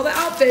warmers, all the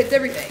outfits,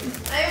 everything.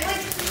 I have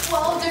like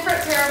 12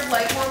 different pair of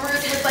leg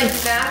warmers with like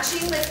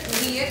matching like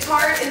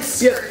leotard and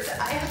skirts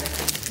that I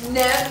have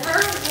never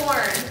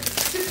worn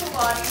to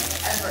Pilates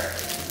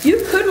ever.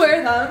 You could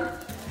wear them.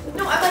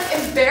 No, I'm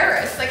like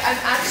embarrassed. Like I'm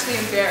actually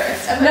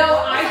embarrassed. I'm No, like,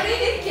 what was I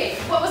thinking?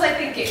 What was I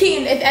thinking?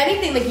 Keaton, if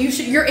anything, like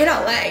you're in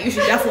LA, you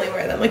should definitely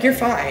wear them. Like you're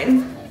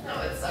fine.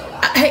 No, it's so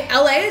loud. Hey,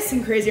 LA is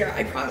some crazier,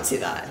 I promise you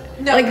that.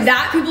 No. Like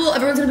that,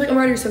 everyone's gonna be like, oh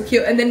my god, you're so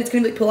cute. And then it's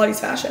gonna be like Pilates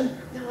fashion.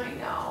 No, I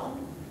know.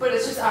 But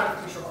it's just out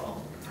of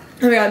control.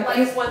 Oh my god.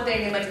 Likes one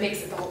thing and like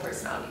makes it the whole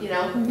personality, you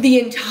know? The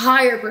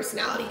entire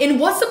personality. And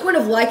what's the point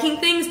of liking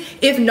things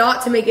if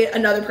not to make it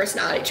another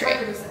personality trait?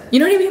 100%. You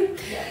know what I mean?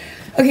 Yeah.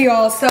 Okay,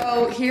 y'all,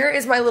 so here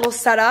is my little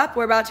setup.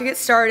 We're about to get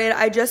started.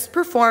 I just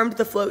performed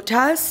the float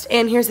test,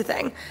 and here's the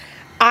thing.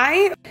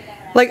 I'm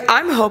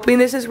hoping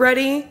this is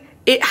ready.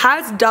 It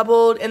has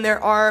doubled, and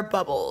there are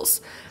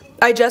bubbles.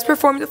 I just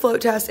performed the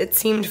float test. It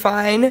seemed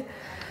fine.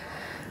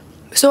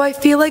 So I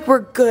feel like we're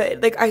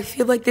good. Like, I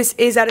feel like this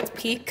is at its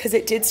peak, because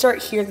it did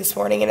start here this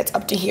morning, and it's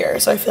up to here.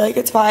 So I feel like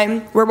it's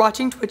fine. We're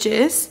watching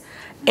Twitches,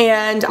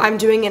 and I'm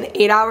doing an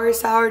 8-hour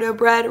sourdough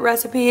bread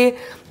recipe.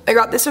 I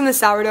got this from the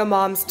Sourdough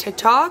Mom's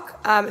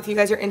TikTok. If you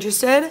guys are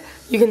interested,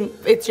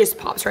 it just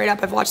pops right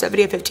up. I've watched that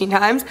video 15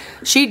 times.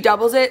 She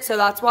doubles it, so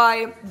that's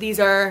why these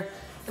are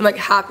in like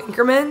half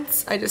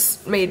increments.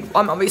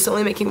 I'm obviously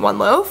only making one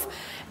loaf.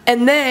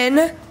 And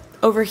then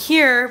over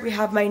here, we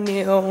have my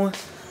new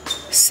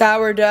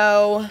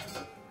sourdough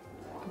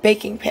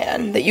baking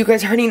pan that you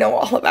guys already know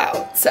all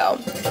about. So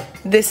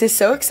this is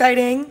so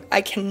exciting.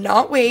 I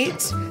cannot wait.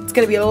 It's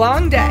gonna be a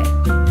long day.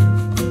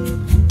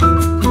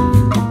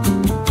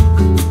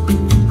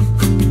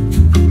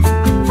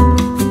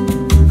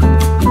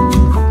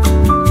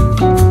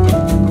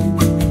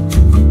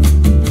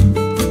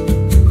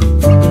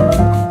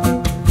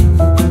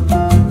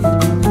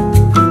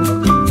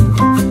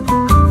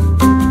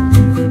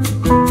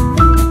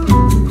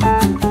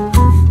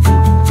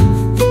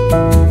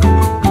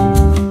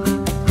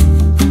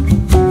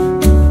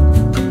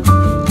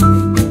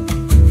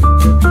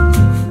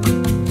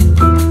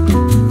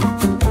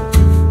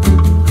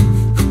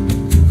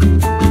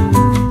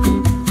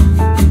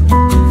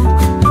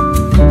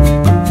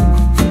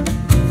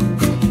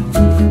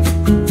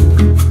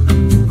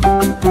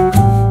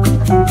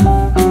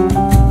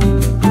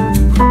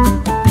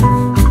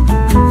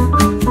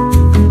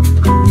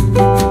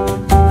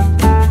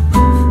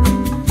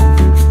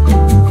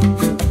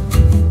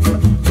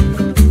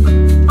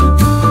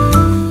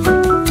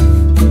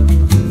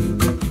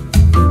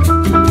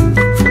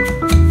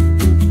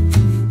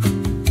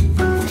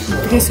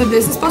 Okay, so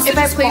this is supposed to If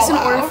I just place fall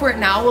an order out. for it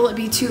now, will it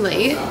be too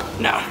late?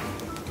 No.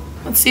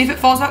 Let's see if it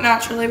falls out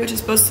naturally, which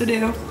it's supposed to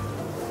do.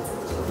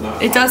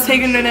 It does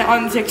take a minute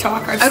on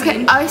TikTok, I've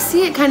seen. I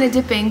see it kind of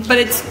dipping. But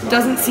it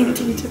doesn't seem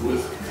to be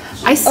tipping.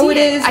 I see it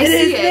is. I It see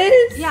is. it.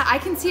 It is. Yeah, I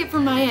can see it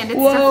from my end. It's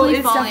Whoa, definitely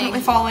it's falling.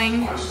 definitely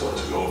falling. I still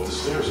have to go up the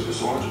stairs in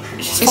this orange tree.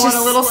 It's falling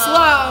a little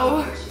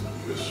slow.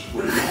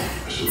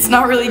 It's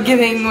not really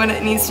giving what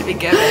it needs to be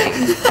giving.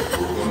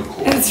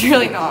 It's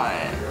really not.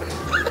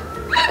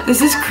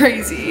 This is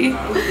crazy.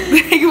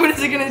 Like, what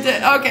is it gonna do?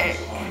 Okay.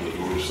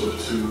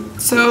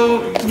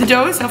 So the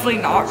dough is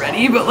definitely not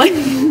ready, but like.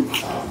 Like,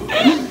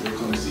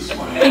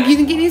 you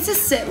think it needs to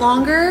sit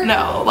longer?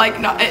 No,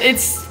 like no,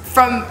 it's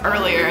from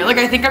earlier. Like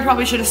I think I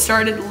probably should have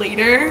started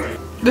later.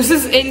 This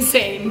is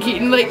insane,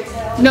 Keaton. Like,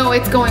 No,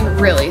 it's going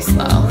really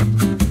slow.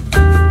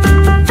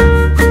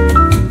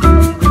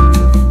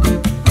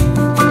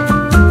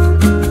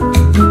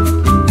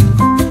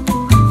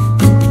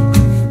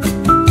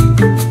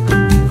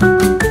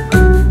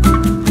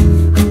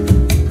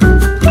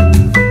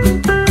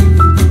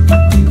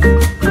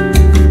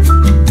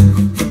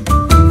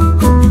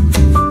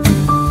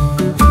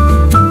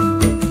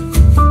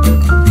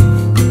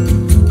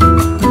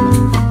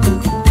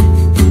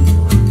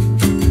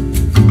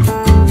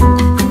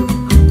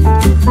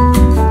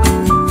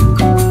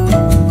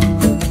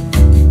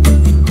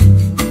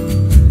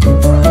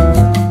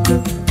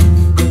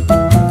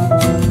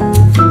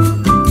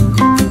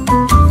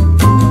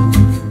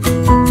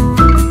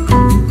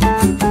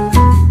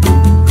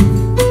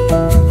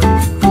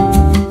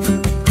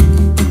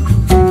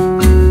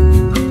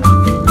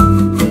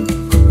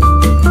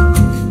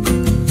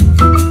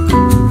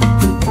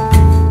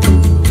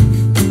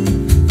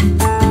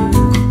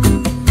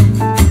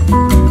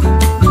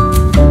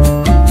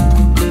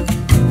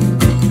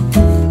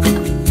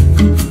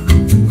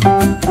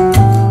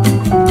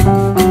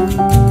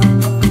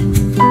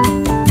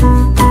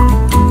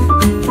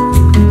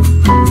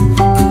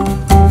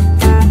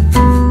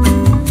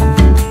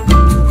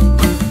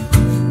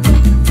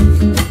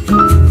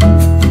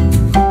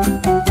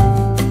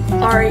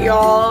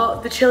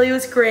 chili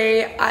was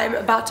great. I'm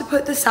about to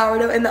put the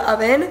sourdough in the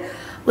oven.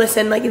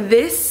 Listen, like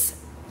this,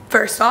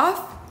 first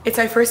off, it's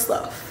my first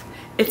loaf.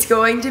 It's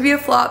going to be a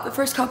flop. The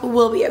first couple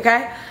will be,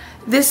 okay?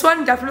 This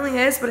one definitely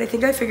is, but I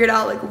think I figured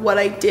out like what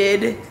I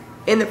did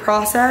in the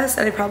process,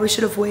 and I probably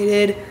should have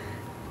waited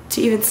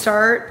to even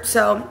start.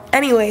 So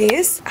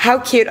anyways, how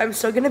cute. I'm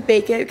still gonna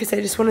bake it because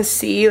I just want to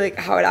see like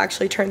how it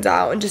actually turns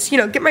out and just, you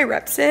know, get my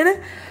reps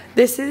in.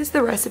 This is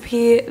the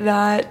recipe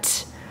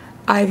that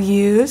I've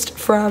used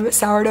from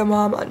Sourdough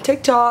Mom on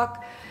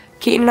TikTok.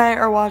 Keaton and I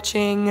are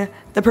watching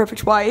The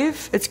Perfect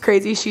Wife. It's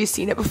crazy, she's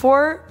seen it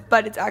before,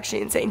 but it's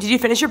actually insane. Did you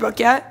finish your book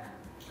yet?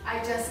 I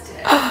just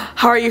did.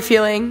 How are you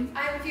feeling?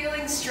 I'm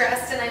feeling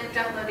stressed and I'm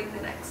downloading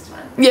the next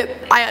one.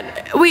 Yep,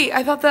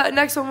 I thought the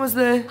next one was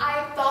the...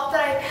 I thought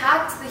that I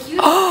packed the huge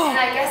one and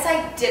I guess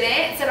I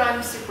didn't, so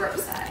I'm super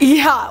upset.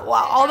 Yeah,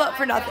 wow, all that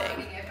for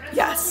nothing.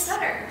 Yes.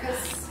 Better,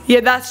 yeah,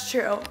 that's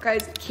true.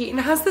 Guys, Keaton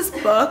has this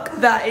book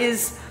that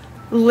is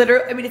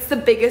literally, I mean, it's the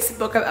biggest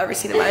book I've ever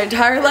seen in my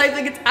entire life.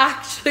 Like, it's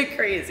actually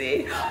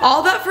crazy.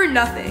 All that for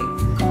nothing.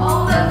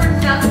 All that for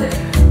nothing.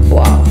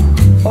 Wow.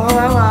 Wow,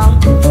 wow, wow.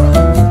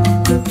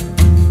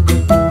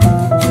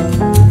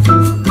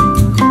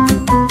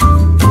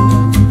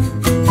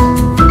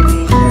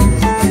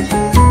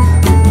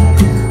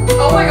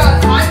 Oh my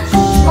god, I'm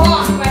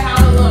shocked by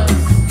how it looks.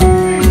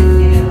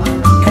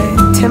 Okay,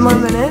 10 more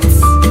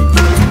minutes.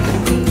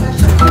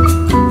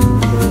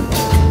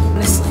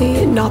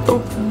 Honestly, not the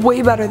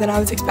way better than I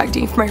was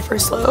expecting for my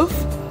first loaf.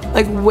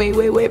 Like way,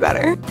 way, way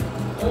better.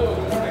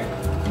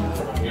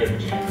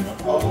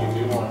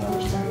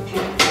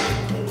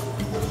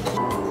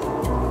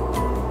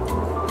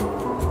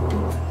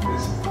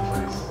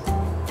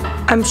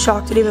 I'm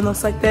shocked it even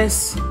looks like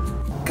this.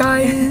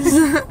 Guys,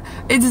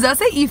 does that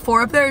say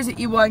E4 up there or is it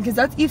E1? Because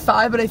that's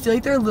E5, but I feel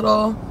like they're a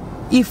little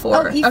E4.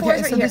 Oh, E4 okay, is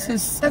right so here. this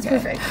is That's okay.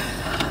 perfect.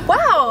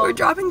 Wow. We're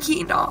dropping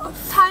Keaton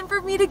off. Time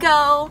for me to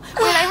go.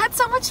 Wait, I had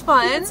so much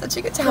fun. Such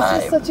a good time.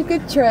 This was such a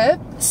good trip.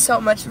 So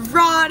much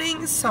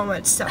rotting, so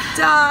much stuff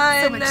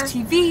done. So much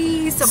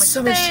TV,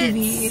 so much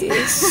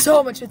TV.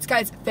 So much Fitz.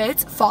 Guys,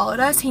 Fitz followed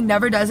us. He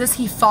never does this.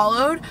 He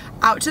followed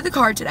out to the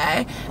car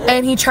today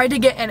and he tried to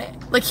get in it.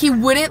 Like, he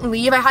wouldn't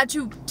leave. I had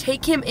to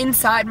take him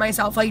inside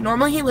myself. Like,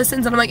 normally he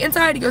listens and I'm like,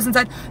 inside. He goes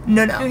inside.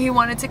 No. No, he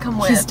wanted to come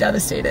with. He's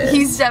devastated.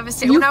 He's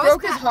devastated. You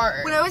broke his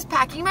heart. When I was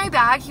packing my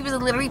bag, he was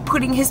literally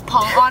putting his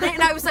paw on it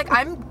and I was like,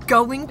 I'm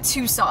going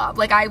to sob.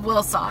 Like, I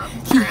will sob.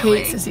 He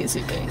hates to see a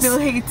suitcase. No,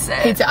 hates it.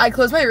 Hates it. I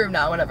close my room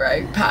now whenever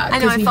I pack. I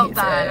know, I felt it.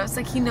 that. I was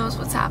like, he knows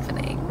what's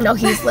happening. No,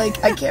 he's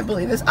like, I can't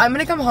believe this. I'm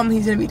gonna come home,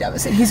 he's gonna be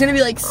devastated. He's gonna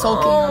be like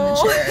sulking on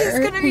the chair.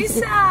 He's gonna be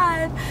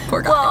sad.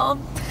 Poor guy. Well,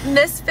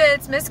 Miss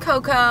Fitz, Miss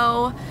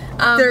Coco,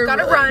 gotta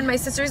really... run. My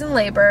sister's in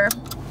labor.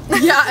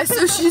 Yeah,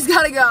 so she's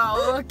gotta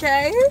go,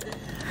 okay?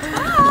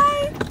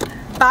 Bye.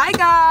 Bye,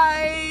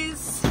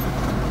 guys.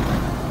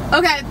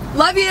 Okay,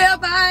 love you,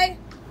 bye.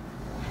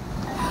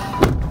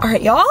 All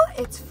right, y'all,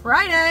 it's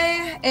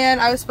Friday, and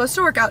I was supposed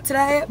to work out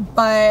today,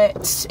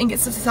 and get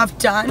some stuff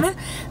done.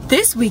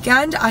 This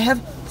weekend, I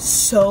have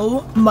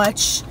so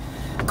much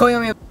going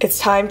on. It's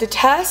time to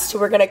test.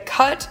 We're gonna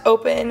cut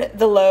open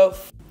the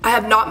loaf. I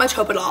have not much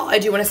hope at all, I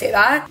do wanna say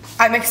that.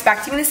 I'm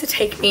expecting this to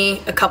take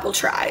me a couple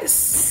tries.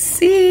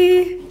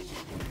 See?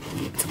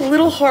 It's a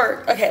little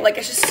hard. Okay, like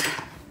it's just...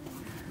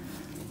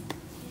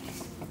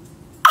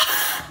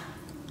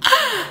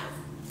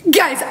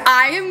 Guys,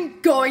 I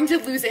am going to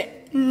lose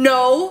it.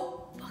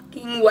 No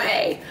fucking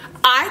way.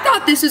 I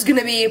thought this was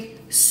gonna be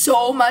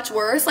so much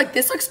worse. Like,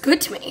 this looks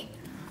good to me.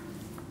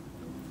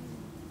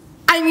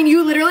 I mean,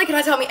 you literally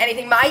cannot tell me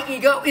anything. My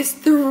ego is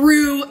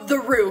through the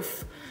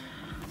roof.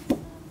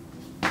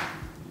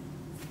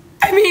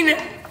 I mean,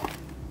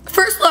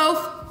 first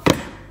loaf.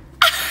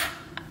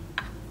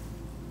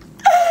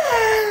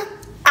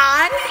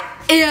 I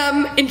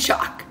am in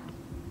shock.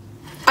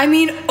 I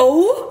mean,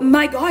 oh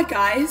my God,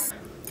 guys.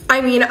 I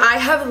mean, I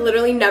have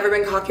literally never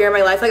been cockier in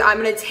my life. Like, I'm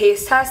gonna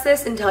taste test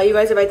this and tell you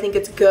guys if I think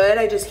it's good.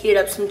 I just heated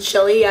up some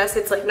chili. Yes,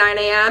 it's like 9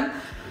 a.m.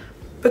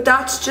 But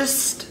that's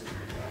just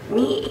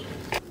me.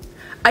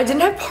 I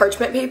didn't have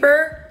parchment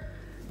paper,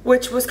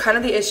 which was kind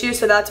of the issue,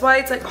 so that's why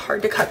it's like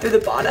hard to cut through the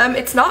bottom.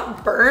 It's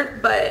not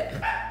burnt, but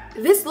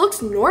this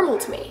looks normal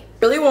to me.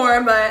 Really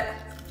warm, but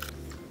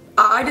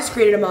I just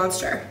created a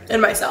monster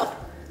in myself.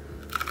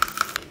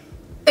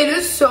 It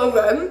is so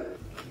good.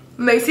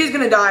 Macy's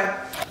gonna die.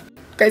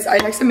 Guys, I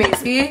texted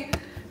Macy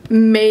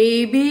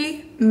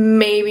maybe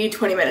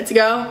 20 minutes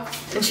ago,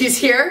 and she's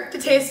here to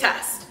taste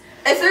test.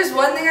 If there's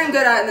one thing I'm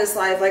good at in this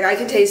life, like, I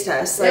can taste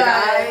test. Like,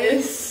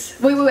 Yes.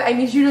 Wait, I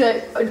need you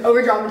to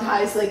over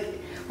dramatize, like,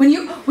 when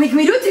you, wait, can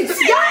we do it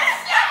together?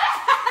 Yes!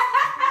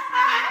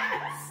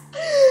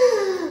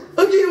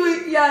 Okay,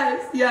 wait,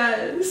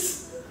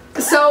 yes.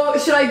 So,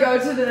 should I go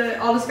to the,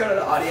 I'll just go to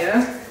the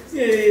audio.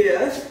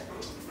 Yeah.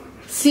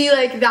 See,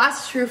 like,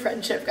 that's true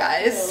friendship,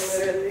 guys. Oh,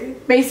 literally.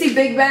 Macy,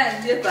 Big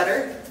Ben. Do you have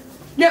butter?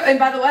 Yeah, and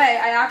by the way,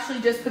 I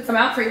actually just put some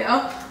out for you.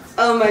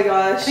 Oh my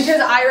gosh.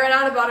 Because I ran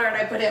out of butter and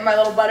I put it in my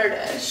little butter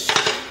dish.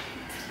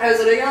 I was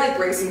literally gonna, like,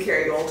 bring some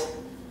Kerrygold.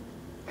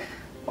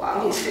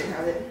 Wow. You just didn't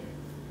have it.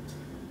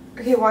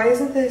 Okay, why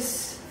isn't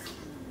this?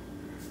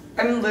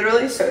 I'm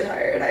literally so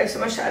tired. I have so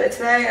much to edit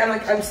today.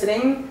 I'm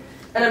sitting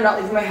and I'm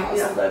not leaving my house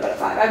until about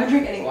 5. I haven't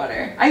drank any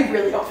water. I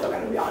really don't feel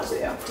good, to be honest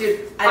with you.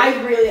 Dude, I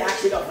really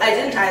actually don't feel I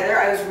didn't either.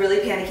 I was really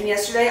panicking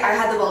yesterday. I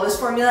had the wellness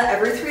formula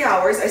every 3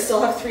 hours. I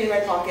still have 3 in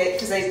my pocket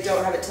because I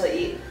don't have it till I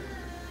eat.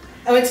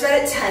 I went to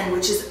bed at 10,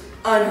 which is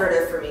unheard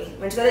of for me.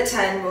 Went to bed at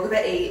 10, woke up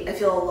at 8. I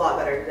feel a lot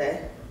better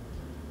today.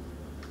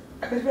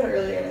 I went to bed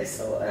early and I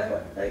still,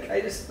 like,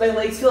 my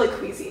legs feel like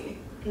queasy.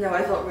 No,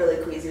 I felt really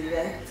queasy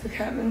today. It's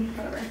okay,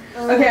 whatever.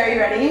 Okay, are you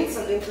ready?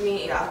 Something for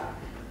me, yeah.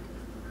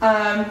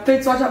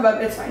 Let's watch out,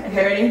 but it's fine.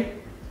 Okay, ready?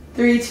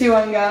 3, 2,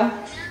 1, go.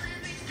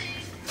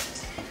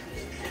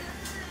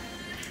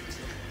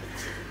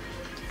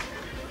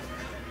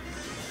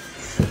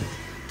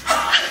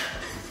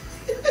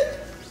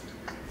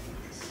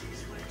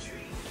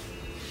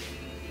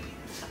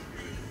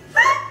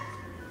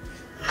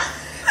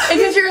 In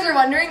case you guys are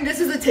wondering,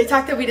 this is the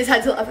TikTok that we just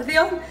had telepathy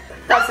on.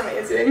 That's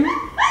amazing.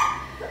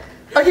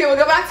 Okay, we'll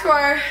go back to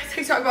our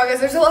TikTok vlog,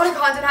 guys. There's a lot of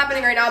content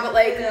happening right now, but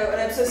like, No,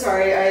 and I'm so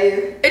sorry.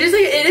 it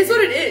is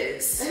what it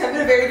is. I have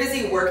been a very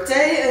busy work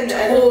day, and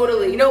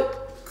Totally. Nope.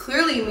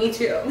 Clearly, me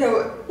too.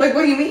 No. Like,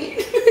 what do you mean?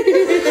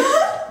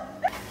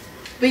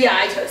 But yeah,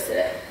 I toasted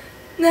it.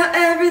 Now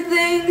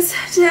everything's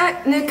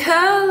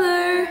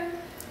technicolor.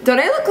 Don't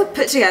I look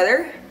put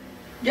together?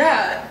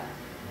 Yeah.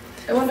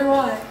 I wonder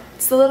why.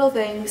 It's the little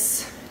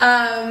things.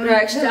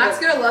 Jack's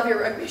gonna love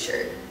your rugby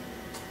shirt.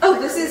 Oh,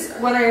 this is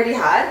one I already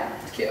had.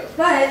 It's cute.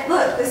 But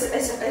look, this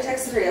I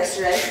texted her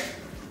yesterday.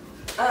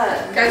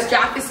 Guys,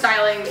 Jack is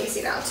styling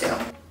Macy now too.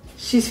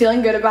 She's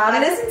feeling good about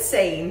That it. is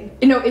insane.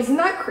 You know, isn't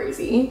that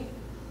crazy?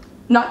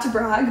 Not to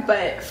brag,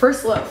 but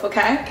first loaf,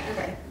 okay?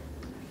 Okay,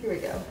 here we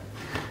go.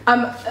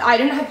 I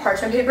didn't have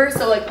parchment paper,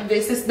 so like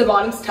the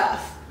bottom's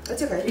tough.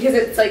 That's okay. Because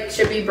it's like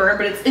should be burned,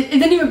 but it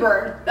didn't even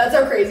burn. That's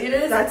how crazy it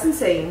is. That's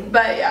insane.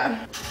 But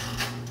yeah.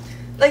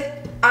 Like,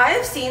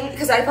 I've seen,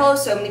 because I follow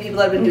so many people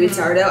that have been doing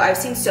sourdough, I've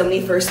seen so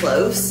many first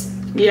loaves.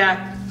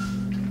 Yeah.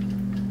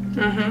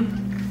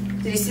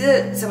 Did you see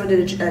that someone did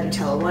a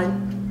Nutella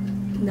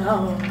one?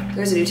 No.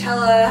 There's a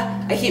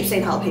Nutella. I keep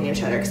saying jalapeno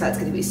cheddar because that's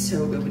going to be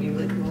so good when you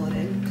like roll it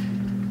in.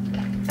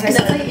 And that's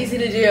like easy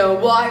to do.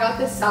 Well, I got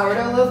this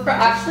sourdough loaf for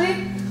actually,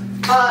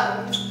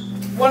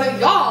 one of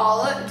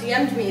y'all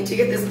DM'd me to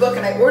get this book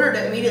and I ordered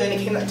it immediately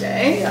and it came that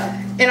day. Yeah.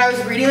 And I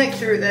was reading like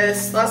through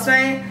this last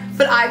night,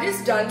 but I've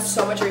just done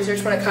so much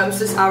research when it comes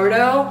to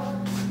sourdough.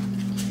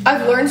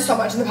 I've learned so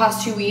much in the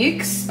past 2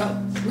 weeks.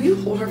 Will you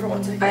hold her for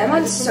 1 second? I am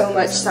on so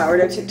much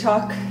sourdough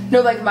TikTok.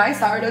 No, like my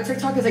sourdough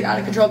TikTok is like out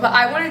of control, but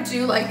I want to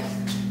do like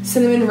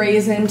cinnamon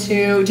raisin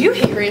too. Do you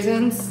hate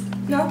raisins?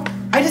 No.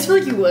 I just feel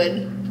like you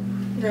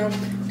would. No.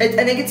 I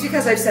think it's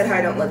because I've said how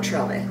I don't love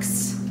trail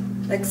mix.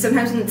 Like,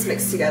 sometimes when it's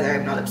mixed together,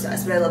 I'm not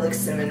obsessed, but I love like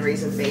cinnamon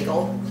raisin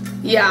bagel.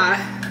 Yeah.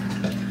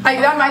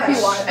 That might be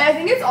one. And I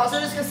think it's also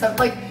just because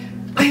like,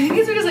 I think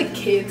it's because like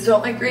kids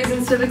don't like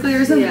raisins typically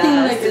or something.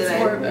 Yeah, like it's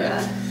more of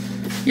a,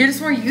 you're just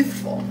more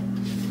youthful.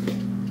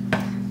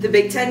 The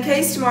big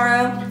 10Ks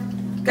tomorrow.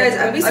 Guys,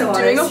 I'm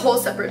doing a whole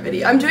separate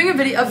video. I'm doing a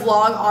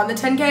vlog on the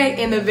 10K,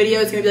 and the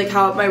video is gonna be like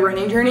how my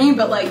running journey,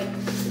 but like,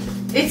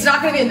 it's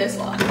not gonna be in this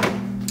vlog.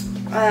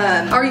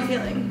 How are you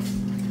feeling?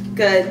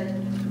 Good.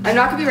 I'm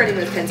not gonna be running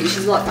with Kenzie.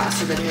 She's a lot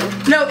faster than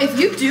you. No, if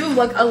you do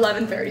like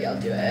 11:30, I'll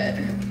do it.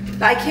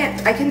 But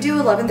I can do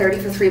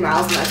 11:30 for 3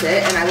 miles and that's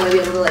it. And I want to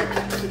be able to like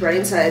keep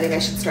running, so I think I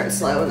should start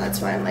slow, and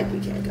that's why I'm like, we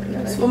can't go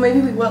together. Well,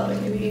 maybe we will.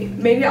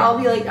 Maybe I'll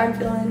be like, I'm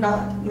feeling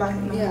not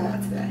Yeah.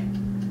 today.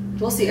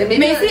 We'll see. And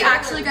maybe Macy, like,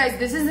 actually, guys,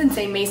 this is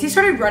insane. Macy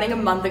started running a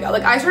month ago.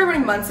 Like, I started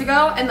running months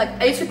ago, and like,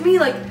 it took me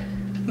like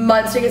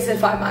months to get to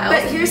 5 miles.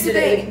 But here's the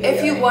thing: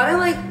 if you want to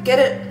like get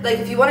it, like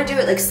if you want to do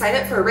it, like sign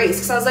up for a race.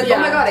 Because I was like, oh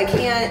my god, I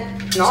can't.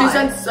 Not. She's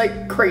done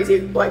like crazy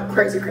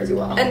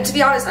well. And to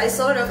be honest, I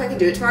still don't know if I can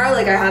do it tomorrow.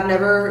 Like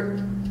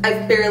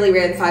I've barely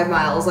ran 5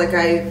 miles. Like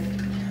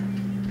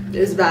it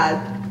was bad.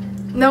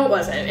 No, it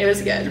wasn't. It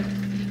was good.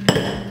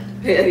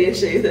 Hey, I need to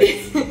show you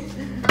this.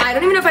 I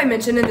don't even know if I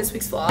mentioned in this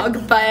week's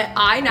vlog, but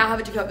I now have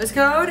a Jacobus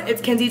code.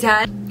 It's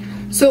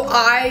Kenzie10. So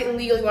I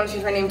legally want to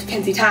change my name to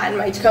Kenzie10,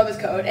 my Jacobus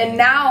code. And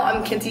now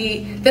I'm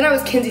Kenzie, then I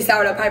was Kenzie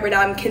Sourdough Piper,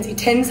 now I'm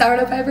Kenzie10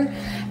 Sourdough Piper.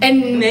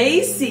 And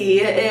Macy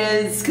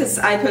is, because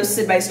I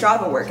posted my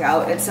Strava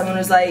workout and someone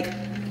was like,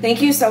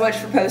 thank you so much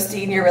for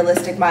posting your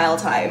realistic mile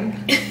time.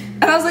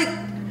 And I was like,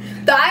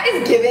 that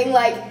is giving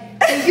like,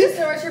 thank you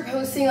so much for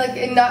posting like,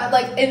 and not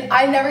like, and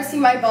I never see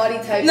my body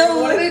type.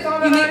 no, what do they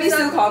call you make me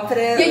so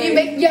confident.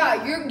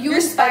 Yeah, you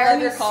inspire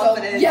me your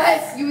confidence. so,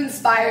 yes, you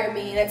inspire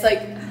me. And it's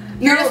like,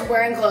 you're just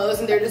wearing clothes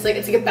and they're just like,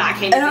 it's like a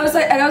backhand. And I was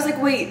like,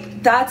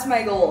 wait, that's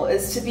my goal,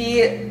 is to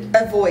be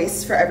a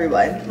voice for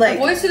everyone. Like,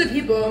 a voice to the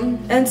people.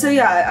 And so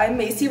yeah, I'm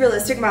Macy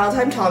Realistic Mile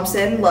Time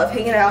Thompson. Love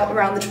hanging out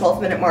around the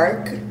 12-minute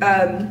mark.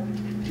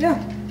 Yeah.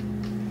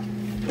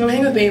 I'm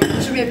hanging with babe. I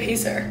should be a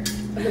pacer.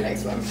 The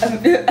next one.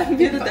 I'm the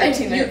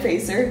 13-minute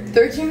pacer.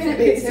 13-minute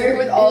pacer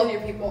with all of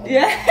your people.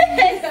 Yeah.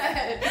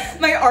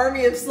 My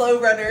army of slow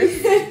runners.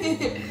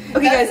 Okay,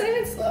 guys. Not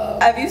even slow.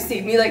 Have you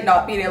seen me like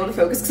not being able to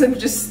focus because I'm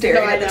just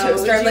staring at the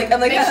toaster? I'm like,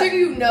 make sure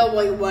you know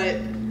like what.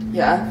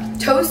 Yeah.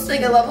 Toast,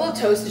 like a level of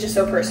toast is just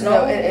so personal.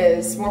 No, it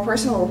is more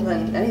personal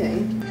than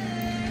anything.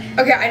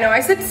 Okay, I know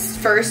I said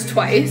first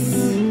twice,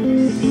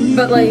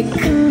 but like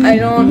I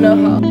don't know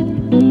how.